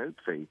died without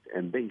faith,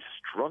 and they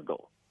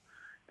struggle.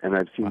 And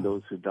I've seen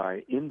those who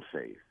die in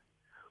faith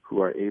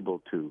who are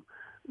able to,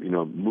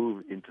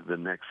 move into the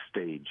next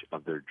stage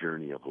of their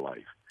journey of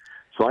life.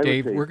 So I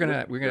Dave, would say, we're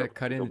gonna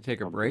cut in and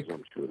take a become break.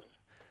 presumptuous.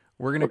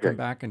 We're going to Okay. come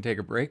back and take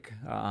a break.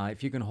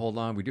 If you can hold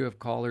on, we do have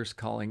callers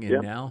calling in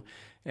Yep. now.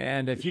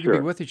 And if you can be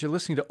Sure. with us, you're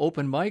listening to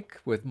Open Mic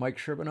with Mike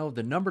Sherbino.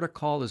 The number to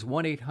call is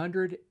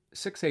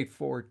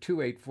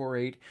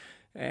 1-800-684-2848.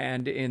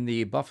 And in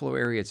the Buffalo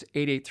area, it's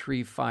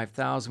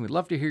 883-5000. We'd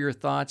love to hear your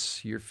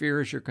thoughts, your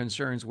fears, your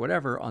concerns,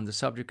 whatever, on the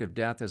subject of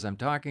death, as I'm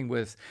talking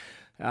with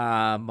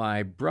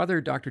my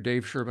brother, Dr.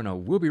 Dave Sherbino.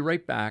 We'll be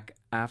right back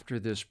after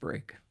this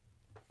break.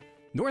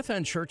 North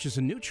End Church is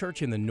a new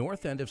church in the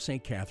north end of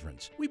St.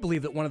 Catharines. We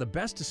believe that one of the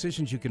best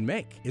decisions you can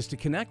make is to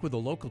connect with a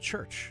local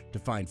church, to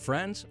find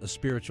friends, a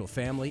spiritual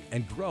family,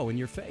 and grow in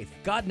your faith.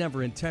 God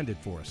never intended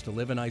for us to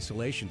live in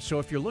isolation, so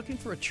if you're looking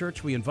for a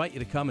church, we invite you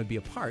to come and be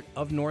a part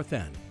of North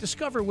End.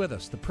 Discover with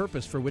us the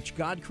purpose for which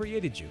God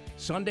created you.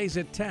 Sundays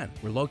at 10.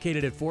 We're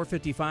located at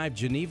 455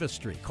 Geneva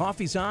Street.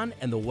 Coffee's on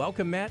and the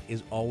welcome mat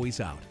is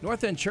always out.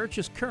 North End Church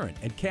is current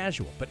and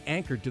casual, but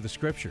anchored to the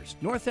Scriptures.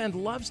 North End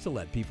loves to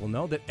let people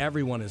know that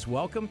everyone is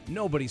welcome,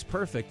 nobody's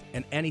perfect,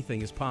 and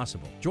anything is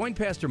possible. Join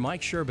Pastor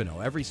Mike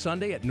Sherbino every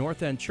Sunday at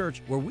North End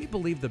Church, where we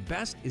believe the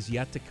best is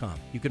yet to come.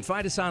 You can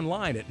find us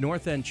online at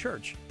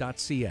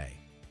northendchurch.ca.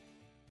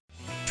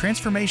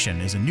 Transformation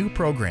is a new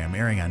program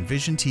airing on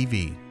Vision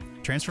TV.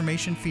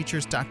 Transformation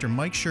features Dr.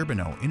 Mike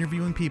Sherbino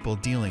interviewing people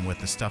dealing with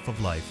the stuff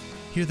of life.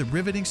 Hear the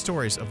riveting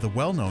stories of the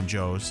well-known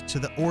Joes to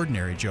the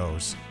ordinary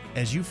Joes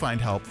as you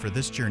find help for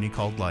this journey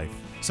called life.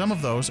 Some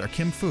of those are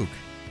Kim Fook,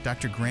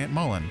 Dr. Grant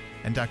Mullen,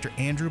 and Dr.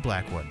 Andrew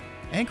Blackwood.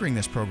 Anchoring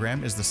this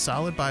program is the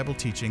solid Bible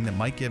teaching that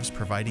Mike gives,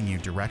 providing you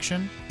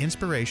direction,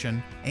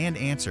 inspiration, and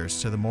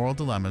answers to the moral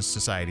dilemmas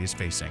society is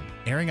facing.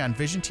 Airing on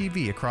Vision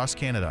TV across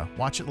Canada.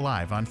 Watch it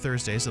live on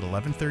Thursdays at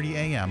 11:30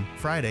 a.m.,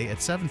 Friday at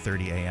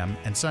 7:30 a.m.,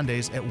 and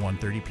Sundays at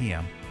 1:30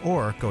 p.m.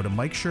 Or go to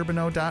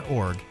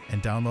mikesherbino.org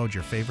and download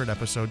your favorite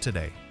episode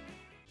today.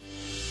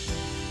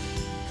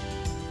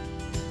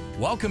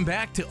 Welcome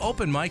back to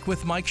Open Mic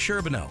with Mike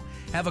Sherbino.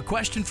 Have a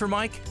question for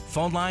Mike?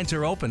 Phone lines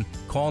are open.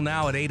 Call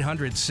now at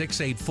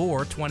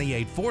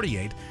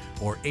 800-684-2848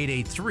 or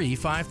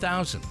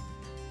 883-5000.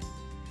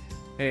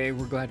 Hey,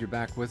 we're glad you're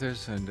back with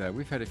us, and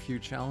we've had a few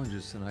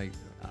challenges tonight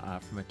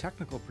from a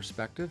technical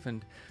perspective,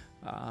 and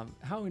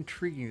how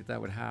intriguing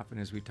that would happen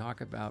as we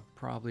talk about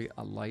probably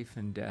a life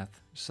and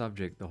death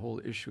subject, the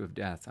whole issue of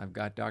death. I've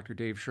got Dr.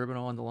 Dave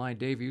Sherbino on the line.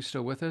 Dave, you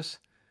still with us?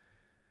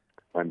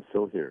 I'm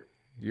still here.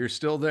 You're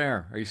still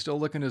there. Are you still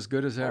looking as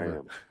good as ever? I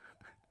am.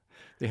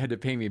 They had to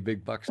pay me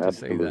big bucks to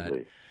Absolutely. say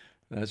that.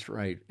 That's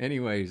right.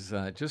 Anyways,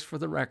 just for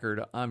the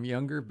record, I'm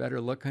younger, better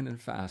looking,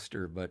 and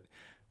faster, but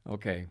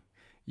okay,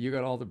 you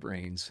got all the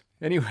brains.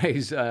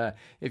 Anyways,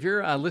 if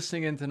you're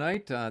listening in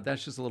tonight,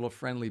 that's just a little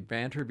friendly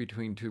banter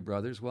between two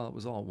brothers. Well, it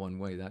was all one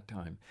way that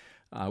time.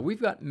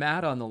 We've got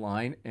Matt on the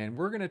line, and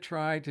we're going to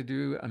try to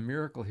do a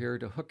miracle here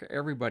to hook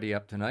everybody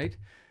up tonight.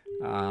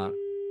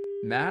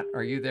 Matt,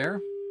 are you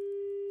there?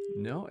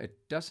 No, it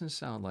doesn't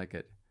sound like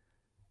it.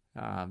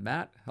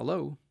 Matt,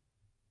 hello?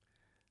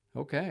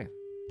 Okay.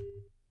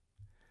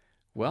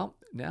 Well,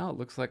 now it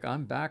looks like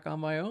I'm back on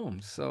my own.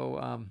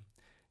 So,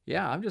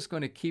 yeah, I'm just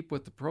going to keep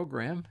with the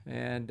program,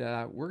 and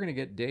we're going to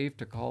get Dave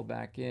to call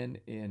back in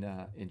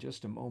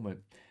just a moment.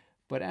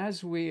 But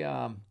as we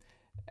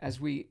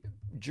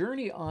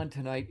journey on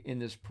tonight in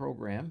this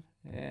program,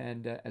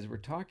 and as we're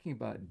talking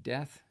about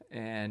death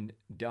and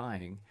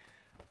dying,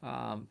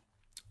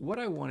 what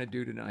I want to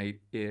do tonight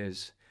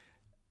is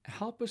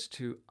help us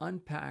to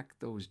unpack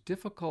those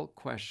difficult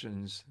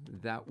questions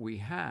that we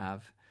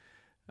have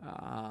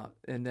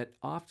and that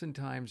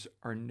oftentimes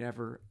are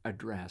never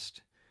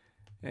addressed.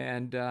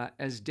 And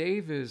as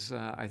Dave is,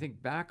 I think,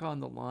 back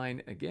on the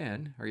line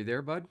again. Are you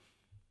there, bud?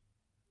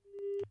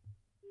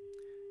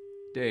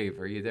 Dave,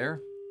 are you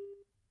there?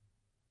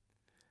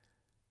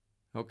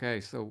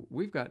 Okay, so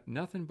we've got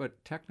nothing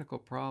but technical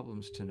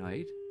problems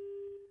tonight.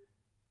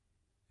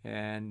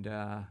 And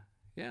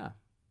yeah.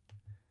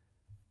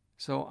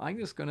 So I'm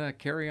just going to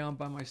carry on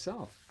by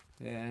myself.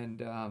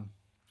 And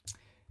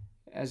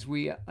as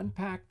we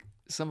unpack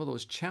some of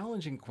those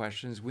challenging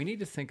questions, we need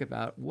to think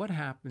about what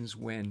happens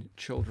when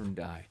children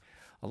die.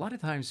 A lot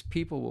of times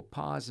people will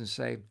pause and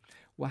say,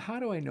 well, how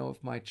do I know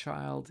if my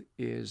child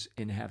is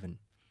in heaven?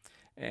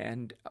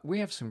 And we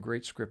have some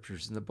great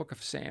scriptures. In the book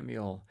of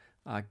Samuel,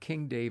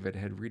 King David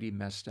had really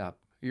messed up.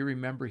 You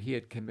remember he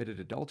had committed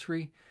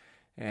adultery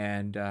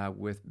and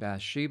with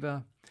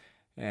Bathsheba,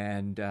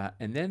 and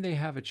then they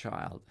have a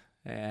child.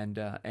 And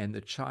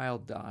the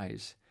child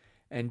dies.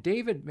 And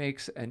David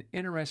makes an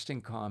interesting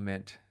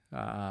comment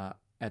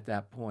at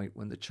that point.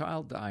 When the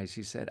child dies,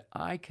 he said,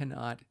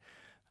 the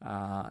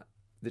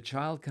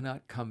child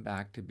cannot come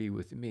back to be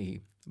with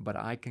me, but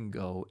I can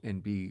go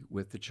and be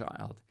with the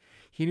child.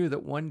 He knew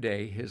that one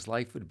day his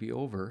life would be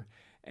over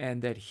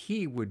and that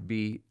he would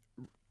be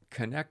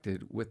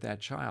connected with that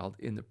child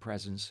in the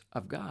presence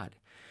of God.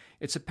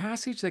 It's a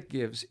passage that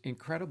gives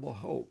incredible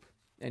hope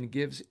and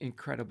gives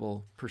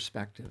incredible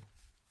perspective.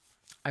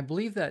 I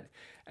believe that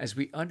as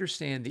we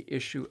understand the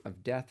issue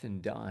of death and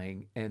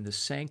dying and the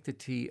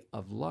sanctity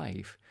of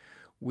life,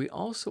 we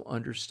also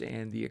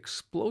understand the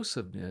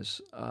explosiveness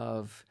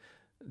of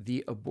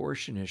the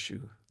abortion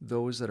issue,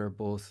 those that are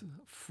both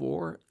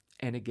for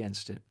and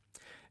against it.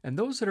 And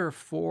those that are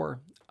for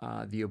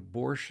the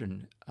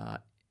abortion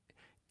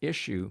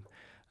issue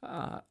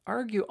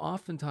argue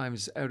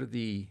oftentimes out of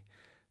the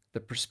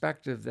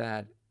perspective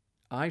that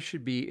I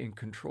should be in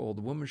control, the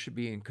woman should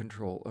be in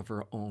control of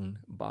her own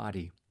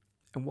body.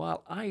 And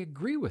while I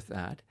agree with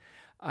that,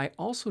 I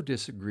also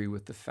disagree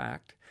with the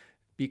fact,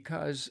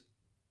 because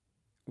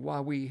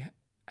while we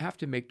have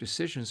to make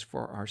decisions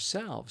for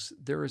ourselves.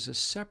 There is a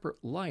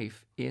separate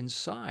life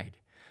inside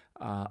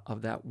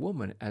of that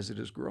woman as it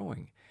is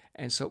growing.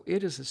 And so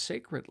it is a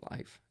sacred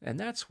life. And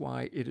that's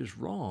why it is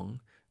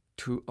wrong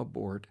to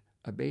abort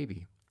a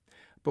baby.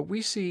 But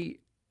we see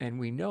and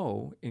we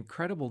know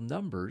incredible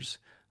numbers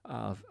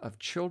of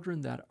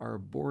children that are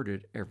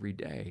aborted every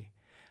day.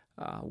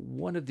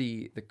 One of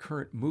the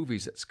current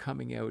movies that's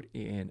coming out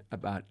in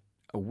about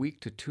a week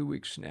to 2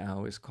 weeks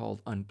now is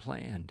called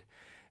Unplanned.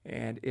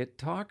 And it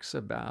talks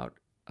about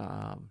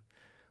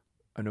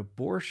an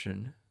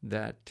abortion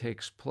that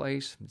takes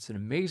place. It's an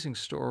amazing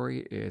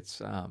story.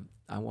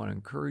 I want to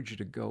encourage you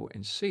to go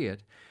and see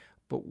it.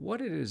 But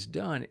what it has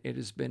done, it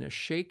has been a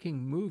shaking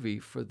movie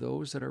for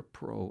those that are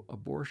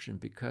pro-abortion,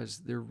 because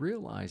they're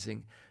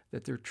realizing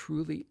that there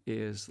truly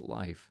is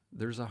life.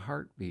 There's a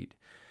heartbeat.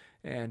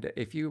 And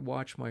if you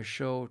watch my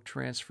show,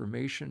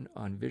 Transformation,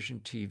 on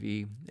Vision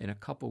TV, in a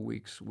couple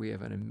weeks, we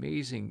have an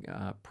amazing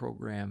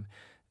program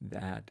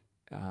that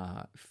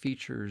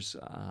features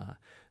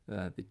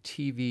the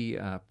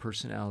TV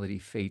personality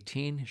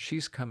Fatine.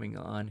 She's coming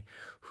on,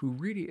 who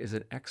really is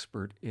an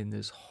expert in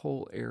this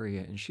whole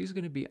area, and she's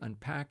going to be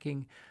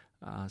unpacking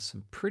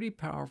some pretty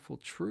powerful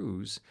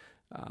truths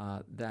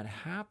that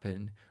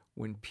happen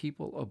when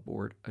people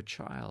abort a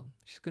child.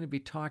 She's going to be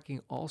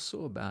talking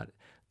also about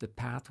the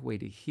pathway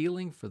to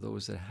healing for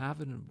those that have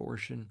an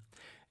abortion.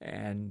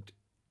 And,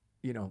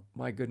 you know,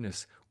 my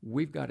goodness,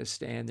 we've got to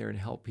stand there and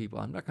help people.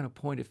 I'm not going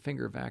to point a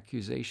finger of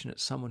accusation at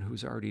someone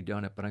who's already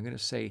done it, but I'm going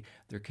to say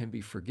there can be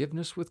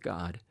forgiveness with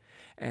God,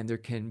 and there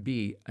can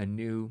be a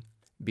new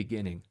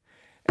beginning.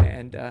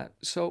 And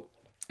so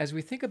as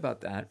we think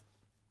about that,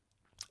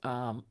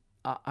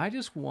 I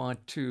just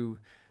want to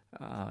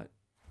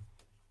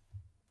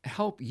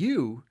help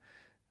you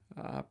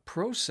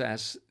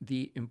process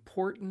the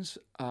importance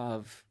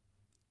of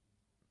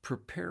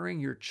preparing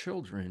your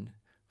children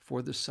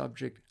for the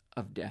subject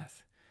of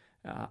death.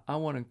 I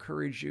want to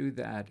encourage you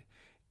that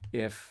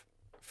if,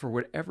 for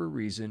whatever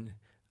reason,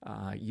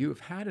 you have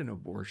had an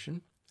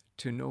abortion,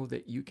 to know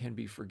that you can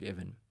be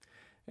forgiven.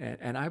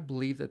 And I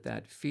believe that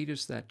that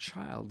fetus, that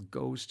child,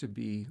 goes to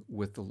be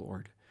with the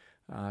Lord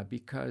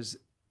because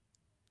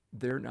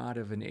they're not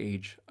of an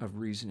age of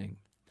reasoning.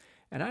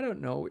 And I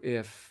don't know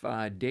if,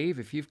 Dave,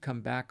 if you've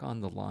come back on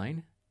the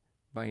line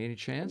by any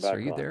chance. Are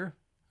you there?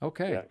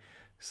 Okay. Yeah.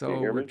 So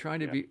we're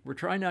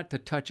trying not to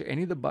touch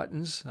any of the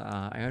buttons.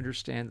 I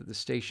understand that the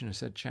station has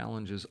had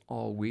challenges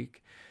all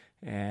week,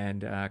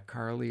 and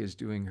Carly is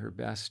doing her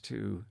best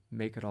to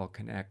make it all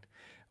connect.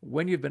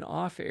 When you've been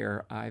off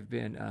air, I've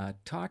been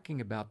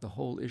talking about the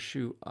whole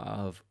issue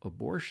of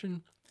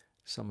abortion,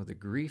 some of the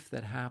grief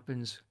that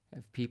happens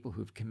of people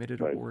who've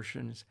committed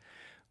abortions.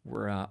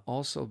 We're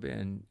also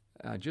been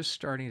just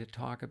starting to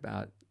talk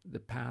about the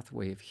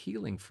pathway of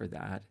healing for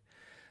that,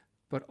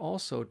 but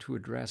also to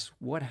address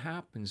what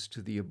happens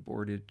to the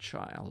aborted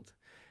child.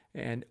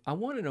 And I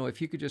want to know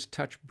if you could just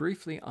touch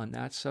briefly on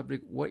that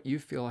subject, what you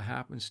feel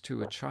happens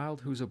to a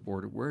child who's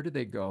aborted. Where do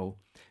they go?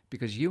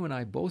 Because you and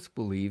I both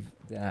believe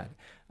that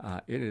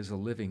it is a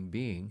living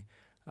being,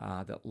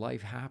 that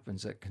life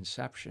happens at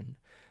conception.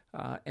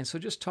 And so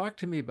just talk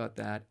to me about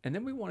that. And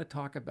then we want to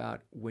talk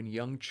about when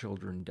young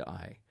children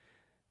die.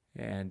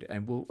 And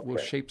we'll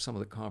shape some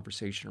of the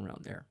conversation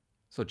around there.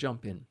 So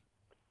jump in.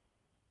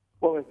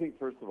 Well, I think,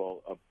 first of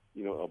all,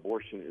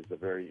 abortion is a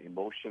very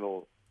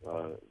emotional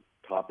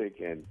topic,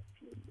 and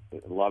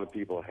a lot of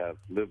people have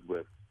lived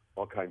with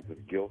all kinds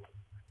of guilt,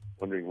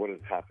 wondering what has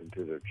happened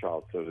to their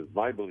child. So it is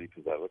my belief,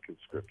 as I look at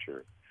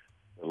Scripture,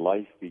 that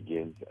life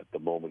begins at the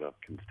moment of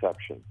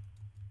conception.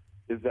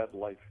 Is that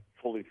life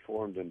fully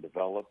formed and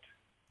developed?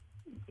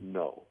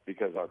 No,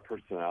 because our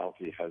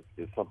personality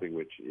is something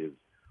which is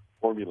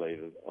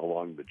formulated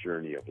along the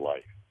journey of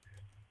life.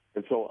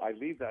 And so I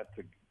leave that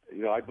to,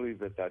 I believe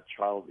that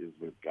child is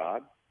with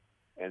God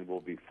and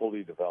will be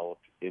fully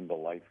developed in the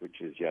life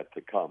which is yet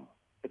to come.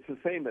 It's the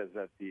same as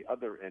at the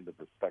other end of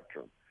the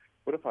spectrum.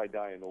 What if I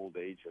die in old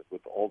age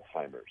with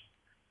Alzheimer's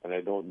and I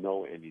don't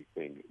know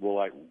anything?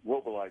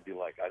 What will I be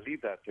like? I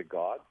leave that to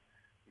God,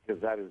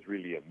 because that is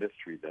really a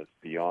mystery that's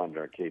beyond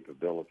our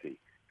capability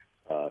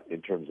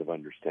in terms of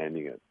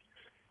understanding it.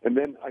 And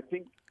then I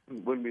think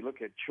when we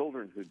look at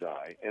children who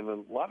die, and a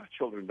lot of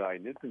children die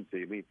in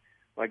infancy. I mean,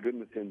 my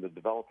goodness, in the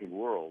developing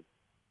world,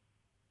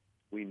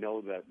 we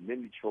know that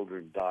many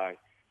children die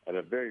at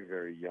a very,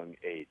 very young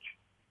age.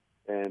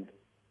 And,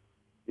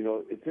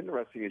 it's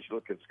interesting as you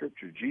look at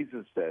Scripture.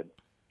 Jesus said,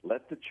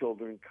 "Let the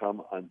children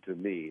come unto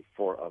me,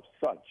 for of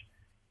such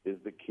is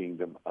the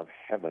kingdom of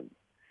heaven."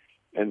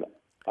 And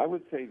I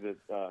would say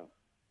that,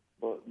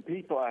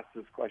 people ask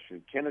this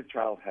question, can a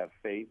child have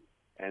faith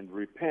and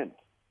repent?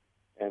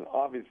 And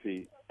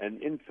obviously, an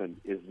infant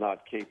is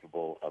not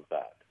capable of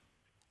that.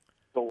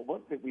 So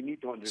one thing we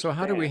need to understand. So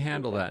how do we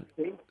handle that?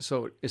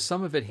 So is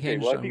some of it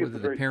hinged on whether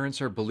the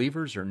parents are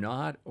believers or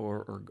not,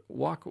 or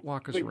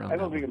walk us around? I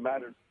don't think it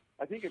matters.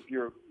 I think if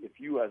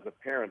you as a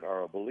parent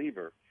are a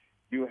believer,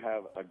 you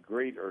have a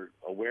greater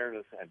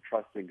awareness and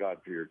trust in God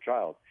for your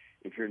child.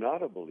 If you're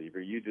not a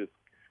believer, you just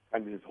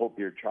hope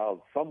your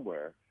child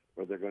somewhere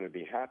where they're going to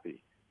be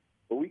happy.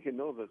 But we can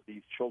know that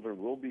these children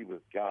will be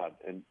with God.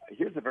 And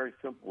here's a very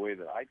simple way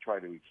that I try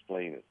to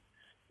explain it,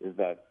 is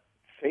that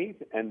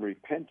faith and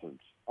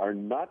repentance are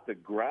not the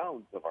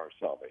grounds of our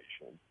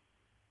salvation,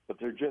 but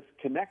they're just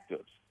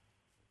connectives.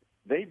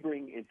 They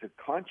bring into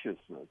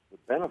consciousness the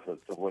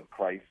benefits of what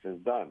Christ has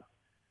done.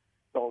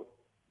 So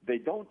they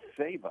don't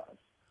save us,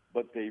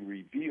 but they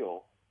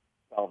reveal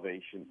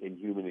salvation in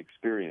human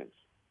experience.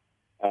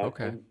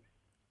 Okay. And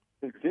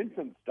since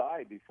infants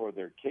die before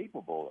they're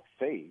capable of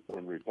faith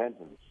and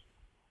repentance,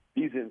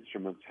 these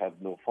instruments have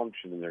no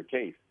function in their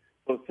case.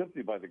 So it's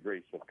simply by the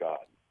grace of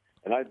God.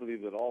 And I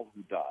believe that all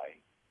who die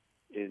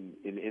in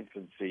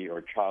infancy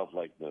or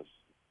childlikeness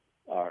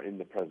are in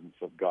the presence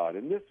of God.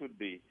 And this would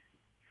be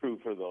true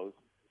for those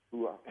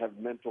who have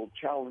mental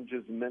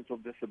challenges and mental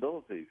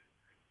disabilities.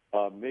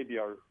 Maybe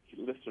our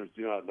listeners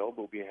do not know,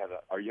 but we had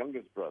our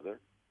youngest brother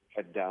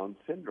had Down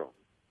syndrome.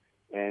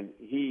 And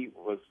he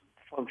was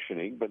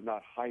functioning, but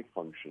not high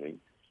functioning.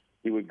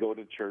 He would go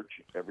to church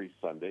every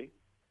Sunday.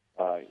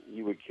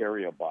 He would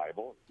carry a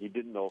Bible. He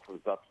didn't know if it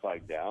was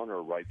upside down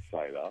or right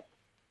side up.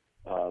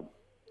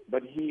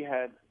 But he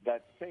had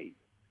that faith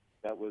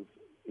that was,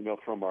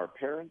 from our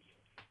parents.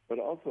 But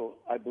also,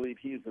 I believe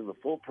he is in the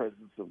full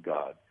presence of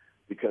God,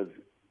 because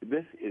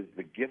this is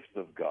the gift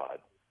of God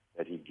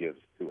that he gives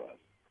to us.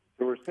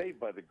 So we're saved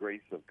by the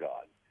grace of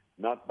God,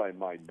 not by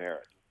my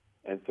merit.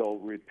 And so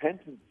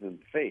repentance and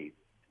faith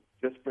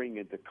just bring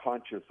into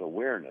conscious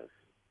awareness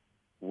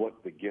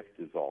what the gift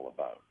is all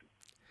about.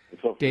 And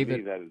so for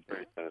me, that is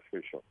very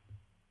beneficial.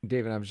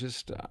 David, I was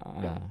just,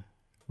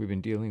 we've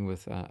been dealing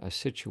with a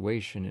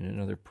situation in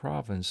another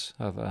province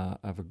of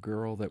a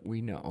girl that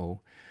we know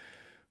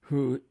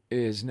who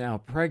is now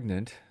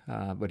pregnant,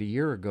 but a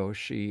year ago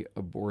she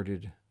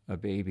aborted a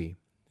baby.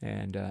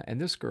 And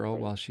this girl,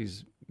 while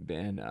she's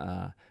been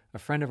a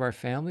friend of our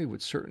family,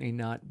 would certainly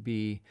not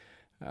be,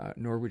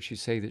 nor would she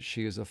say that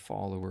she is a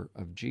follower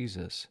of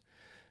Jesus.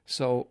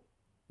 So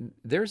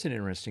there's an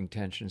interesting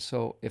tension.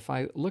 So if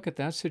I look at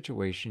that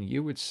situation,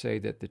 you would say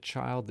that the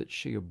child that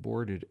she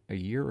aborted a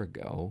year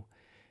ago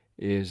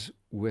is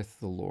with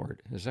the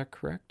Lord. Is that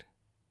correct?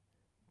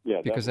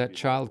 Yeah. Because that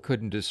child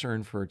couldn't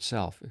discern for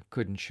itself. It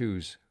couldn't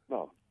choose.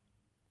 No.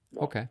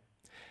 Okay.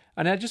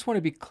 And I just want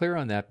to be clear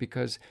on that,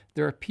 because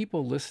there are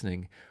people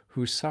listening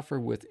who suffer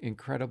with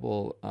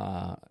incredible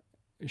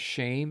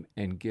shame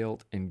and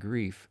guilt and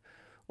grief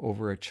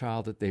over a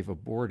child that they've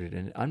aborted.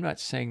 And I'm not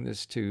saying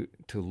this to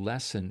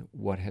lessen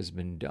what has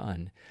been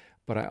done,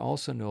 but I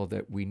also know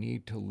that we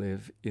need to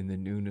live in the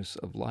newness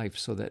of life,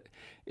 so that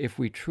if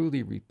we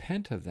truly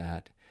repent of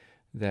that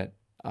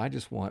I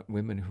just want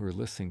women who are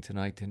listening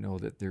tonight to know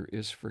that there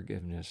is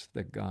forgiveness,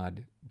 that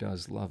God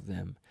does love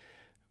them.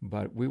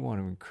 But we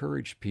want to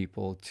encourage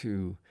people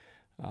to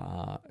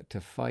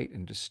fight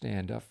and to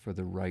stand up for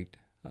the right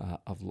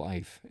of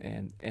life,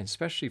 and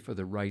especially for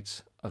the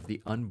rights of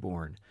the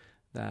unborn.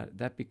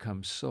 That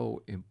becomes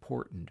so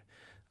important,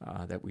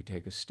 that we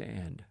take a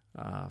stand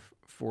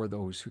for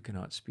those who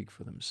cannot speak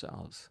for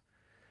themselves.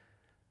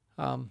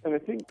 And I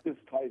think this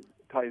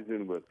ties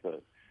in with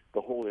the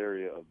whole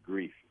area of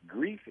grief.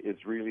 Grief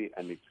is really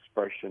an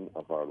expression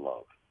of our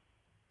love.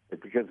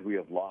 It's because we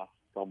have lost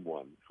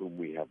someone whom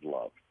we have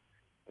loved.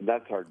 And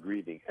that's our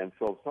grieving. And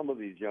so some of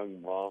these young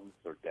moms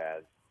or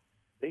dads,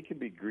 they can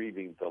be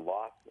grieving the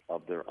loss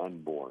of their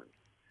unborn.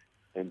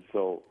 And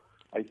so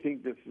I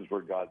think this is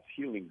where God's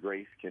healing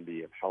grace can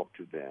be of help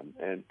to them.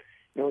 And,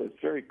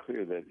 it's very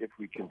clear that if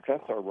we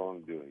confess our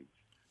wrongdoings,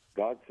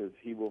 God says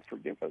he will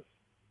forgive us.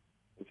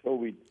 And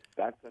so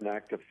that's an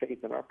act of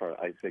faith on our part.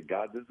 I say,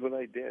 God, this is what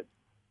I did.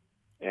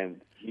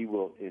 And he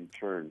will, in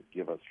turn,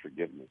 give us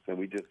forgiveness. And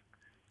we just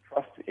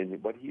trust in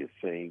what he is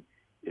saying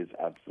is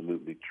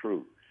absolutely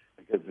true,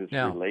 because it's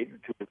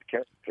related to his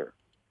character.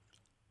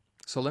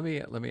 So let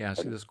me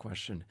ask you this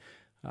question.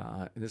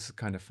 This is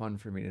kind of fun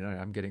for me tonight.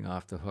 I'm getting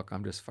off the hook.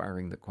 I'm just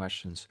firing the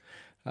questions.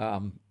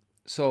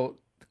 So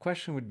the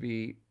question would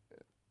be,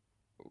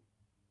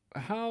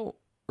 how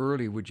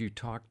early would you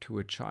talk to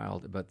a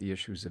child about the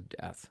issues of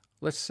death?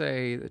 Let's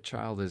say the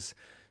child is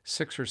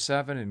 6 or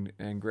 7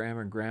 and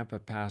grandma and grandpa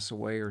pass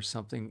away or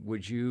something.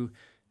 Would you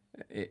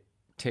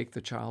take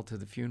the child to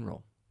the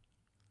funeral?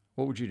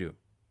 What would you do?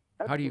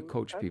 How do you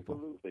coach people?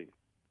 Absolutely.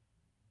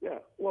 Yeah,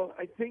 well,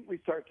 I think we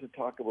start to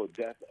talk about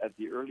death at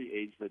the early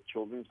age that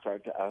children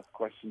start to ask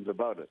questions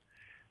about it.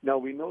 Now,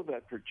 we know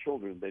that for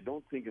children, they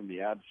don't think in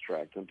the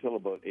abstract until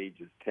about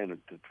ages 10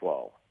 to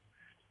 12.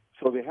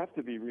 So they have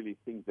to be really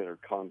things that are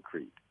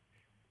concrete.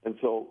 And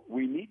so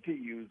we need to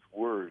use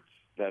words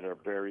that are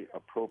very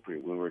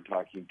appropriate when we're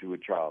talking to a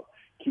child.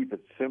 Keep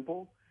it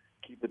simple,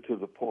 keep it to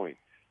the point.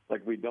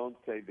 Like, we don't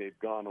say they've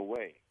gone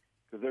away,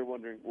 because they're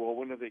wondering, well,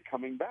 when are they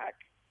coming back?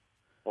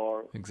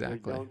 Or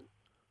exactly.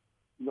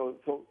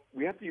 So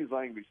we have to use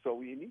language. So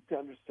we need to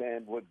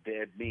understand what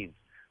dead means.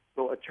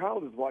 So a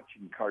child is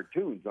watching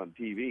cartoons on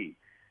TV,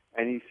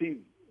 and he sees,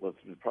 well,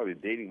 it's probably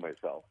dating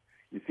myself,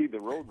 you see the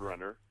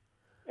Roadrunner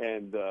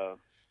and, the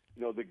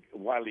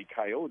Wile E.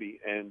 Coyote,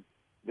 and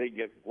they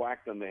get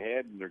whacked on the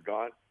head and they're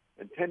gone.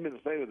 and 10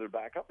 minutes later they're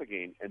back up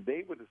again, and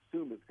they would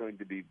assume it's going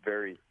to be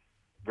very,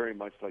 very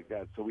much like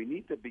that. So we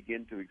need to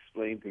begin to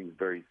explain things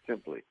very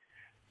simply.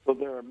 So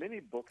there are many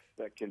books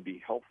that can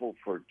be helpful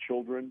for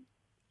children.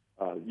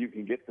 You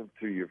can get them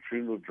through your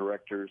funeral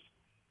directors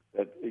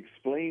that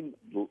explain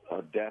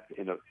death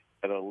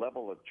at a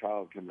level a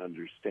child can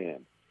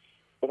understand.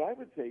 But I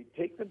would say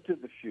take them to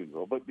the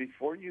funeral, but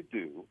before you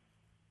do,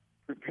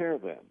 prepare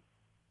them.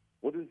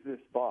 What is this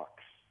box?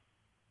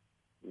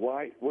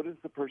 What is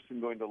the person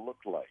going to look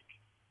like?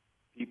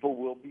 People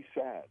will be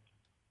sad.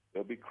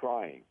 They'll be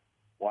crying.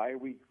 Why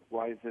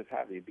is this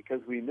happening?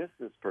 Because we miss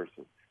this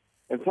person.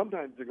 And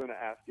sometimes they're going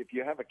to ask if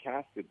you have a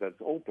casket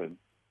that's open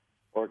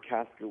or a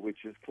casket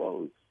which is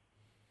closed.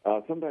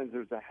 Sometimes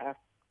there's a half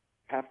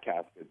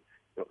casket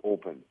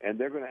open, and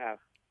they're going to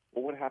ask,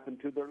 well, what happened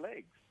to their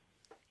legs?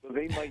 So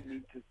they might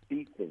need to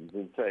see things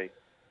and say,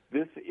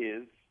 this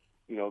is,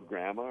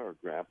 grandma or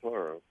grandpa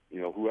or,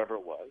 whoever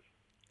it was.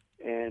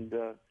 And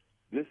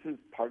this is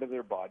part of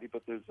their body,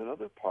 but there's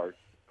another part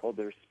called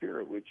their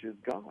spirit, which is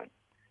gone.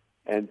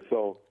 And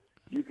so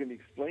you can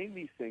explain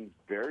these things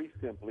very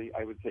simply.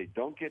 I would say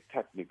don't get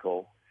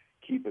technical,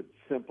 keep it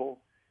simple,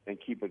 and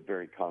keep it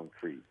very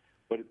concrete.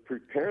 But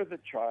prepare the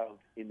child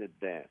in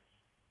advance.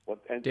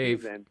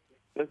 Dave, then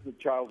does the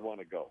child want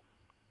to go?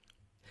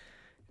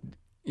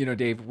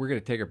 Dave, we're going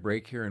to take a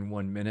break here in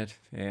 1 minute,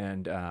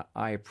 and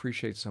I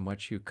appreciate so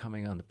much you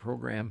coming on the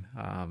program.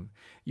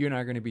 You and I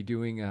are going to be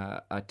doing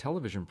a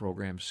television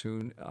program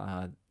soon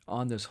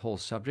on this whole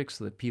subject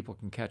so that people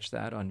can catch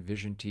that on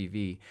Vision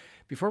TV.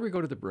 Before we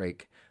go to the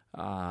break,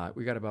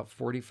 we got about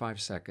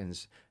 45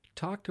 seconds.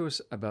 Talk to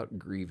us about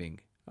grieving.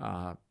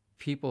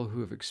 People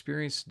who have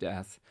experienced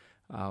death,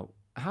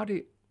 how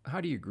do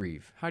you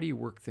grieve? How do you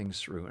work things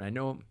through? And I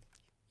know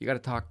you got to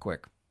talk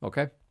quick,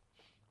 okay?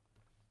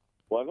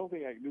 Well, I don't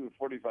think I can do it in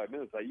 45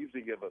 minutes. I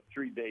usually give a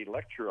 3-day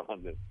lecture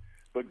on this.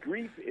 But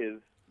grief is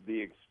the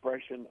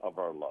expression of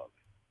our love.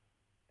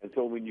 And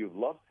so when you've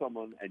loved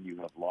someone and you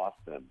have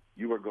lost them,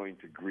 you are going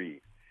to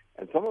grieve.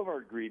 And some of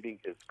our grieving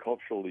is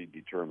culturally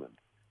determined.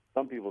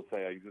 Some people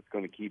say, I'm just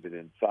going to keep it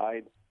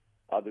inside.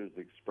 Others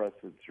express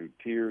it through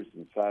tears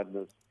and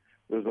sadness.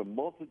 There's a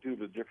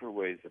multitude of different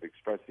ways of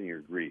expressing your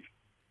grief,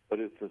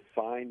 but it's a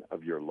sign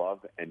of your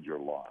love and your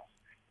loss.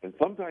 And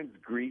sometimes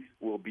grief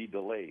will be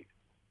delayed.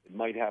 It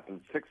might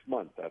happen 6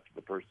 months after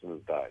the person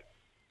has died.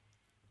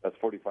 That's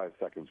 45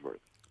 seconds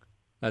worth.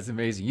 That's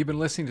amazing. You've been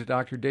listening to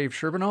Dr. Dave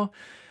Sherbino,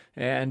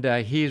 and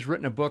he's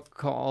written a book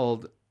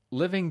called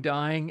Living,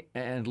 Dying,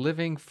 and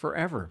Living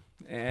Forever.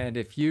 And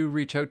if you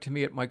reach out to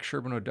me at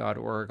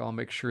mikesherbino.org, I'll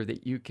make sure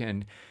that you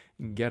can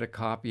get a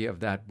copy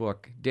of that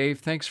book. Dave,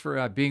 thanks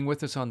for being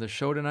with us on the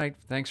show tonight.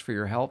 Thanks for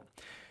your help.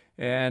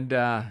 And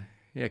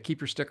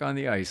keep your stick on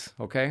the ice,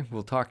 okay?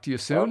 We'll talk to you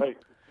soon.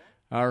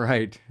 All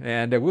right.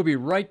 And we'll be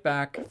right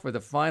back for the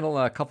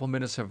final couple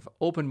minutes of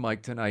Open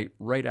Mic tonight,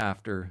 right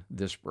after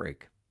this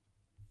break.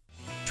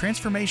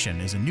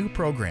 Transformation is a new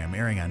program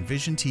airing on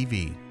Vision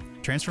TV.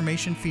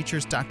 Transformation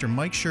features Dr.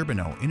 Mike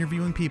Sherbino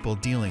interviewing people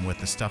dealing with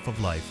the stuff of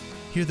life.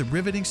 Hear the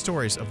riveting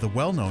stories of the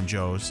well-known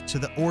Joes to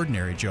the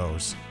ordinary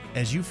Joes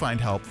as you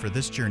find help for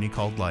this journey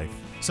called life.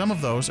 Some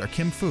of those are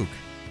Kim Fook,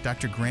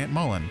 Dr. Grant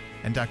Mullen,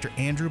 and Dr.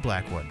 Andrew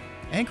Blackwood.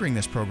 Anchoring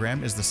this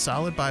program is the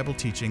solid Bible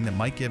teaching that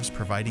Mike gives,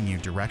 providing you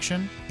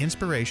direction,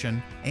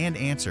 inspiration, and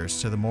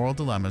answers to the moral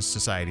dilemmas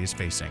society is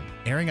facing.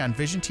 Airing on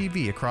Vision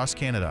TV across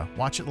Canada.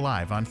 Watch it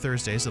live on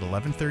Thursdays at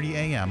 11:30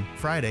 a.m.,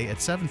 Friday at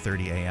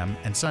 7:30 a.m.,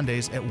 and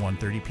Sundays at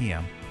 1:30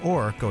 p.m.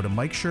 Or go to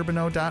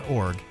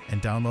mikesherbino.org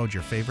and download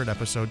your favorite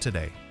episode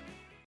today.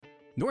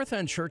 North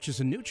End Church is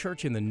a new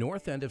church in the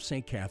north end of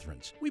St.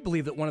 Catharines. We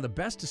believe that one of the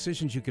best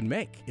decisions you can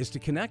make is to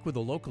connect with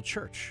a local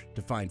church,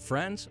 to find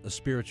friends, a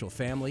spiritual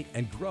family,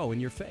 and grow in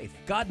your faith.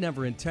 God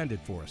never intended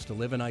for us to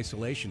live in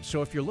isolation,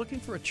 so if you're looking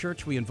for a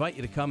church, we invite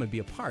you to come and be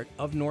a part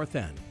of North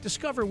End.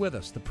 Discover with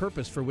us the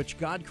purpose for which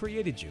God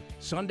created you.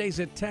 Sundays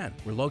at 10.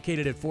 We're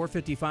located at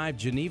 455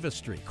 Geneva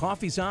Street.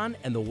 Coffee's on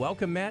and the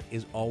welcome mat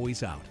is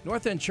always out.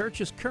 North End Church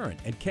is current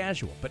and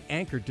casual, but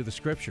anchored to the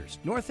Scriptures.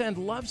 North End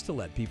loves to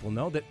let people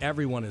know that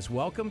everyone is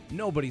welcome,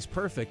 nobody's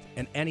perfect,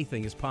 and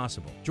anything is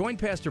possible. Join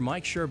Pastor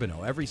Mike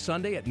Sherbino every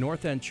Sunday at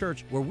North End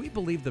Church, where we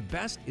believe the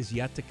best is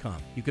yet to come.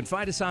 You can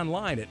find us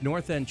online at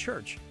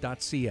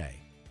northendchurch.ca.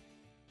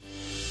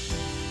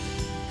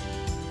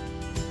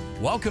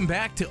 Welcome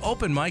back to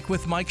Open Mic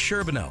with Mike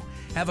Sherbino.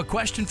 Have a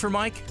question for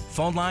Mike?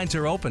 Phone lines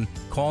are open.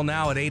 Call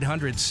now at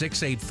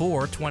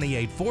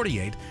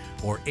 800-684-2848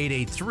 or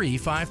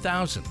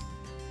 883-5000.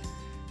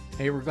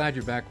 Hey, we're glad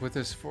you're back with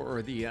us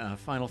for the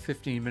final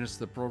 15 minutes of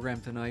the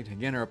program tonight.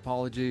 Again, our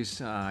apologies.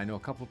 I know a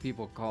couple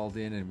people called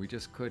in and we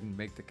just couldn't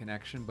make the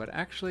connection, but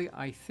actually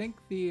I think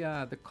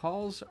the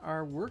calls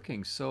are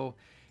working. So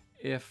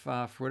if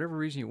for whatever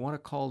reason you want to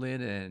call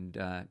in and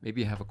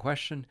maybe you have a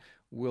question,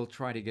 we'll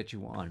try to get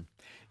you on.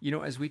 You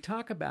know, as we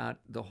talk about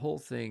the whole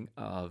thing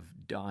of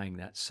dying,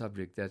 that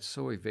subject that's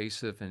so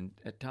evasive, and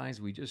at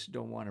times we just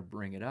don't want to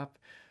bring it up.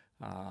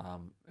 I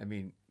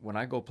mean, when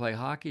I go play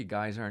hockey,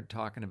 guys aren't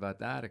talking about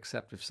that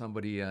except if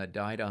somebody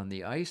died on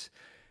the ice.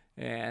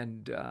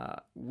 And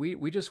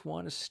we just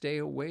want to stay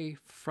away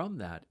from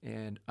that.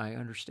 And I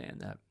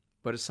understand that.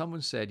 But as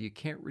someone said, you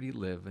can't really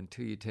live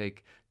until you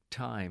take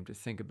time to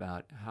think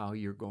about how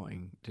you're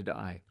going to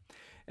die.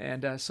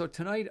 And so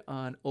tonight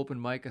on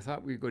Open Mic, I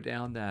thought we'd go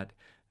down that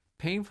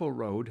painful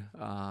road,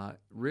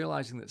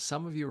 realizing that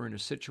some of you are in a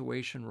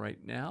situation right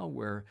now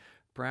where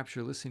perhaps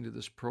you're listening to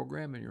this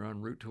program and you're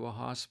en route to a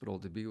hospital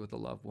to be with a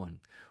loved one.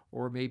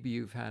 Or maybe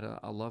you've had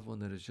a loved one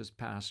that has just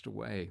passed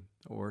away,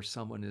 or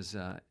someone is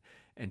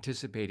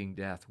anticipating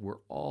death. We're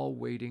all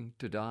waiting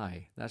to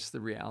die. That's the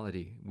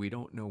reality. We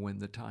don't know when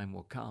the time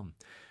will come.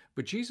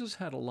 But Jesus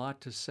had a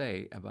lot to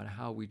say about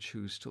how we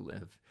choose to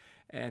live.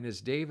 And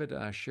as David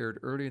shared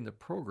earlier in the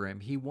program,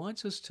 he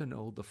wants us to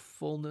know the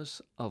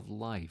fullness of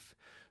life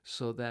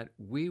so that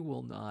we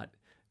will not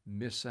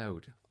miss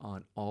out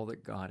on all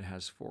that God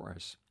has for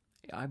us.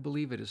 I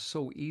believe it is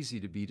so easy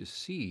to be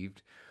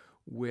deceived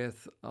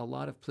with a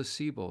lot of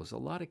placebos, a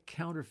lot of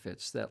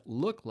counterfeits that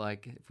look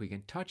like if we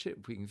can touch it,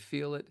 if we can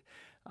feel it,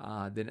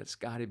 then it's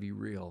got to be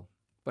real.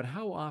 But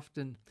how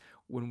often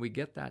when we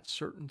get that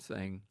certain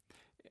thing,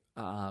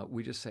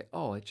 we just say,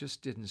 oh, it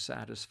just didn't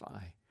satisfy.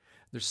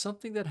 There's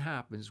something that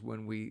happens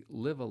when we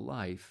live a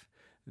life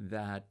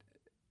that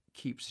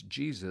keeps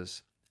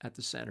Jesus at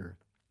the center.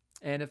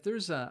 And if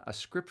there's a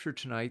scripture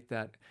tonight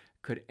that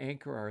could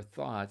anchor our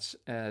thoughts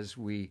as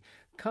we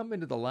come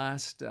into the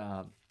last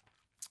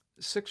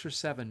 6 or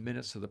 7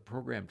 minutes of the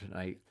program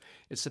tonight,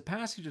 it's a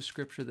passage of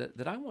scripture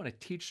that I want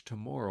to teach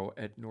tomorrow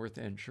at North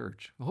End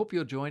Church. I hope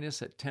you'll join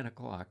us at 10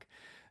 o'clock.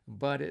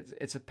 But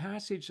it's a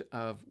passage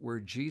of where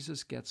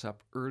Jesus gets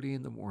up early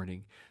in the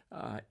morning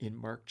in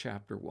Mark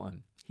chapter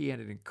 1. He had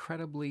an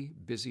incredibly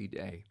busy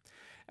day.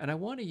 And I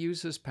want to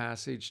use this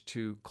passage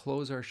to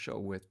close our show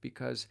with,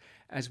 because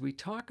as we've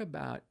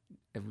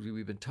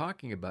been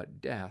talking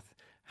about death,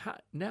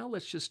 now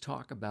let's just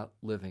talk about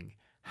living.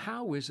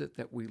 How is it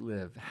that we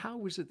live?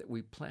 How is it that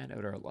we plan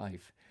out our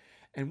life?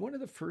 And one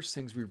of the first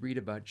things we read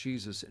about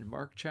Jesus in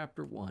Mark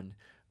chapter 1,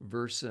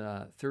 verse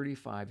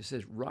 35, it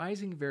says,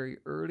 rising very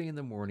early in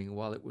the morning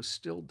while it was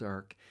still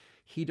dark,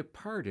 he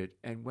departed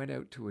and went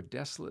out to a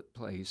desolate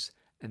place,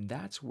 and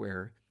that's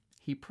where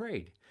he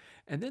prayed.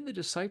 And then the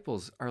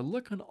disciples are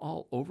looking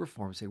all over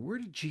for him, say, where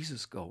did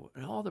Jesus go?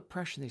 And all the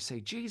pressure, they say,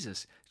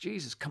 Jesus,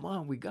 come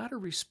on, we got to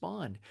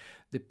respond.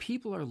 The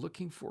people are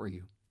looking for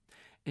you.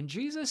 And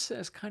Jesus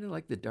says kind of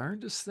like the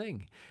darndest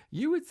thing.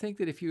 You would think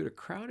that if you had a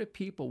crowd of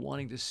people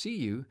wanting to see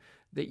you,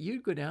 that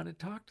you'd go down and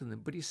talk to them.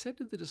 But he said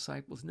to the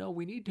disciples, no,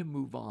 we need to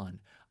move on.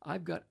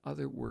 I've got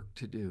other work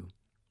to do.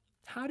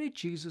 How did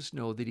Jesus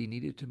know that he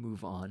needed to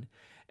move on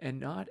and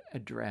not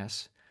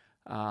address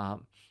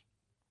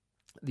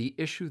the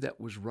issue that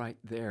was right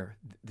there,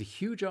 the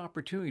huge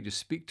opportunity to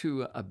speak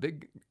to a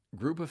big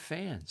group of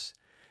fans?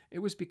 It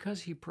was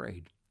because he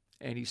prayed.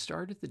 And he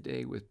started the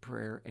day with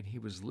prayer, and he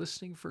was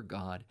listening for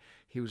God.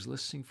 He was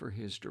listening for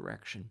his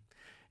direction.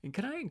 And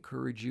can I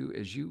encourage you,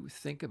 as you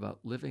think about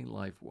living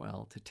life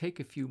well, to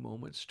take a few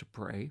moments to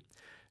pray,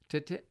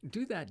 to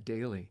do that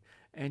daily,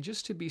 and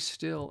just to be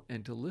still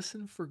and to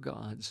listen for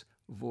God's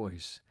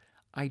voice.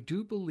 I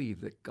do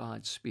believe that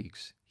God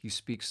speaks. He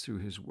speaks through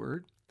his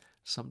word.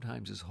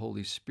 Sometimes his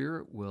Holy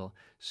Spirit will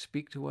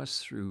speak to us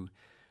through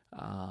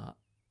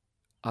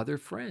other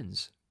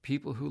friends,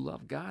 people who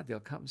love God. They'll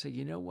come and say,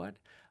 you know what?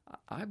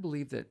 I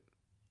believe that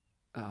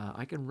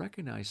I can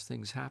recognize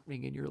things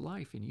happening in your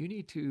life, and you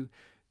need to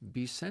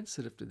be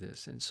sensitive to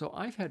this. And so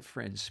I've had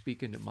friends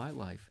speak into my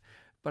life,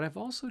 but I've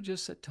also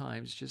just at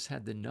times just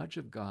had the nudge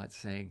of God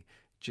saying,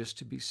 just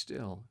to be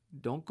still.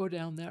 Don't go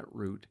down that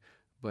route,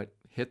 but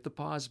hit the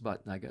pause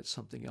button. I got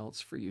something else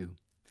for you.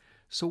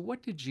 So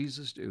what did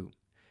Jesus do?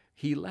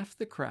 He left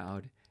the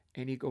crowd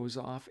and he goes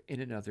off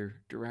in another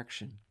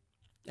direction.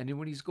 And then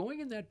when he's going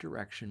in that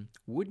direction,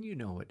 wouldn't you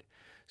know it,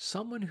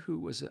 someone who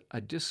was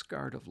a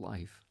discard of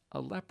life,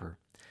 a leper.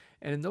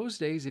 And in those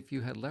days, if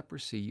you had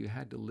leprosy, you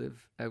had to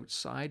live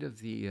outside of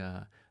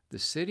the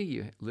city.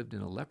 You lived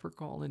in a leper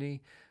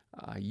colony.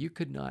 You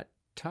could not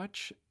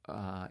touch,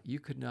 you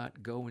could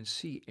not go and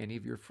see any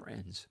of your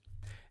friends.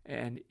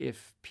 And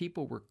if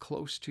people were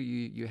close to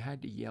you, you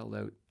had to yell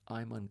out,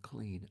 I'm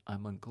unclean,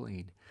 I'm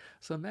unclean.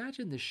 So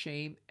imagine the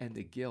shame and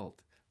the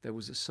guilt that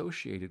was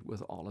associated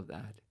with all of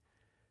that.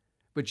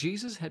 But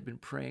Jesus had been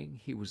praying.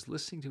 He was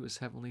listening to his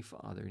heavenly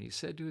Father, and he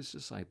said to his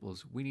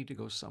disciples, we need to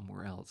go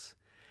somewhere else.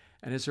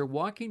 And as they're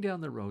walking down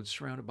the road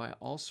surrounded by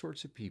all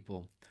sorts of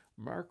people,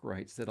 Mark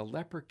writes that a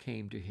leper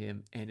came to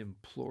him and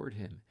implored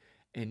him,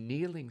 and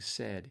kneeling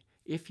said,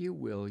 if you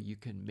will, you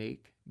can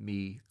make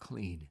me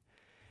clean.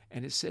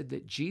 And it said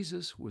that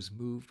Jesus was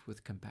moved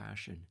with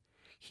compassion.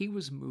 He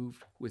was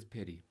moved with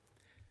pity.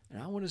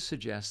 And I want to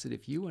suggest that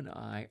if you and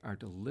I are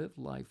to live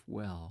life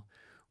well,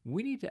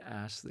 we need to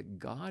ask that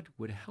God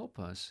would help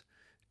us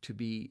to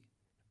be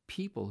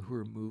people who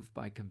are moved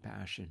by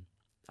compassion.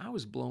 I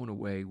was blown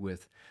away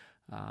with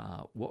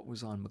what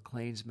was on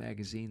Maclean's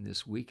magazine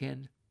this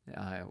weekend.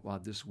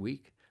 This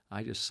week.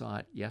 I just saw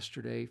it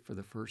yesterday for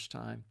the first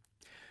time.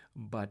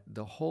 But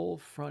the whole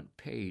front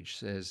page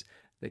says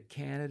that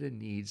Canada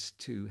needs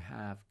to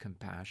have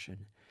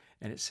compassion.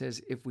 And it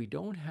says, if we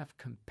don't have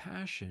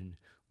compassion,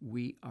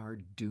 we are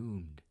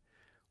doomed.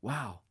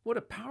 Wow, what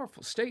a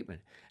powerful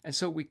statement. And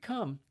so we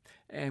come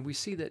and we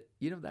see that,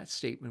 that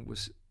statement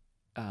was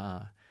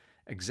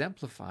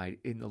exemplified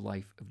in the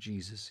life of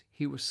Jesus.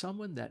 He was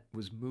someone that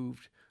was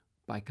moved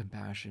by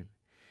compassion.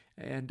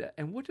 And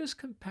what does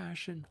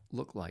compassion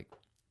look like?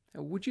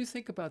 Now, would you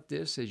think about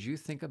this as you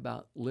think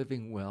about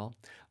living well?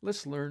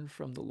 Let's learn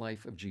from the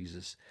life of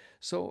Jesus.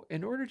 So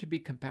in order to be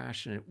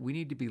compassionate, we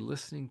need to be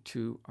listening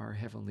to our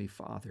Heavenly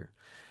Father.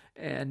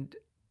 And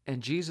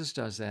Jesus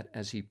does that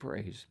as he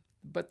prays.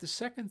 But the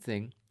second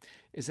thing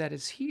is that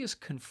as he is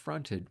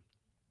confronted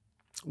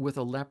with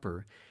a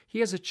leper, he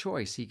has a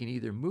choice. He can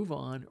either move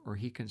on or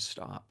he can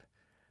stop.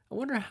 I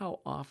wonder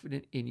how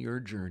often in your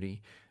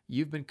journey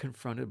you've been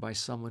confronted by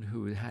someone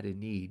who had a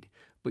need,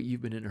 but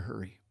you've been in a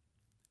hurry.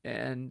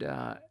 And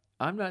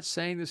I'm not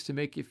saying this to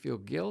make you feel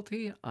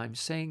guilty. I'm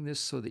saying this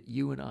so that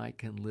you and I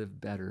can live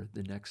better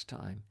the next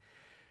time.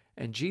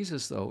 And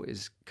Jesus, though,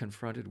 is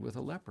confronted with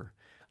a leper.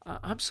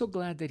 I'm so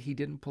glad that he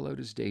didn't pull out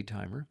his day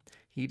timer.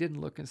 He didn't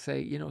look and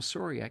say,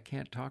 sorry, I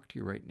can't talk to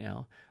you right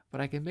now,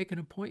 but I can make an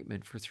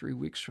appointment for 3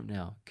 weeks from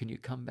now. Can you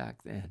come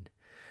back then?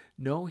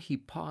 No, he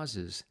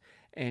pauses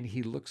and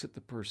he looks at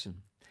the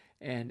person.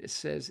 And it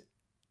says,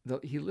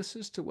 he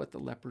listens to what the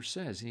leper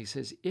says. And he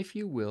says, if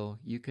you will,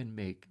 you can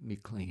make me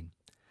clean.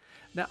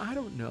 Now, I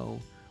don't know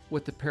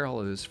what the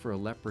peril is for a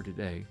leper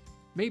today.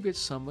 Maybe it's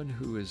someone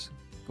who is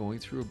going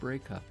through a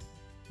breakup.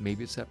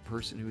 Maybe it's that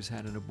person who's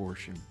had an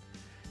abortion.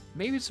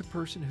 Maybe it's a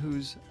person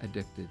who's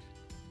addicted.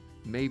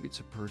 Maybe it's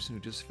a person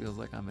who just feels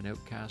like I'm an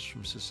outcast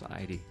from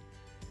society.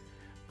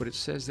 But it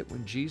says that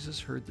when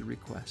Jesus heard the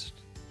request,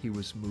 he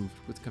was moved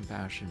with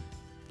compassion.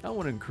 I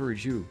want to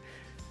encourage you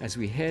as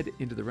we head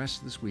into the rest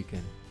of this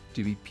weekend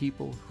to be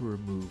people who are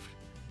moved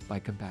by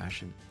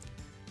compassion,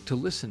 to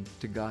listen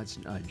to God's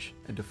nudge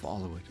and to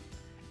follow it,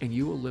 and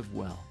you will live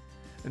well.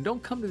 And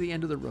don't come to the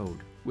end of the road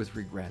with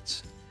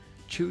regrets.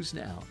 Choose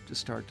now to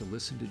start to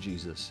listen to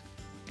Jesus,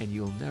 and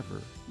you'll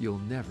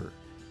never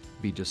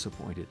be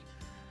disappointed.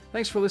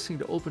 Thanks for listening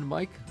to Open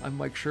Mic. I'm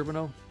Mike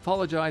Sherbino.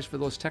 Apologize for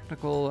those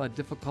technical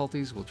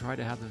difficulties. We'll try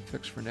to have them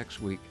fixed for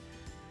next week.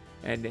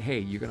 And hey,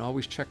 you can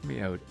always check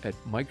me out at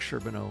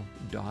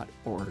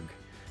mikesherbino.org.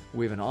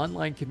 We have an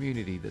online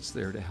community that's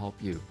there to help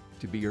you,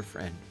 to be your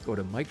friend. Go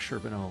to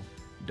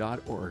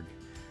mikesherbino.org.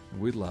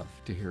 We'd love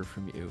to hear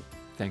from you.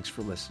 Thanks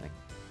for listening.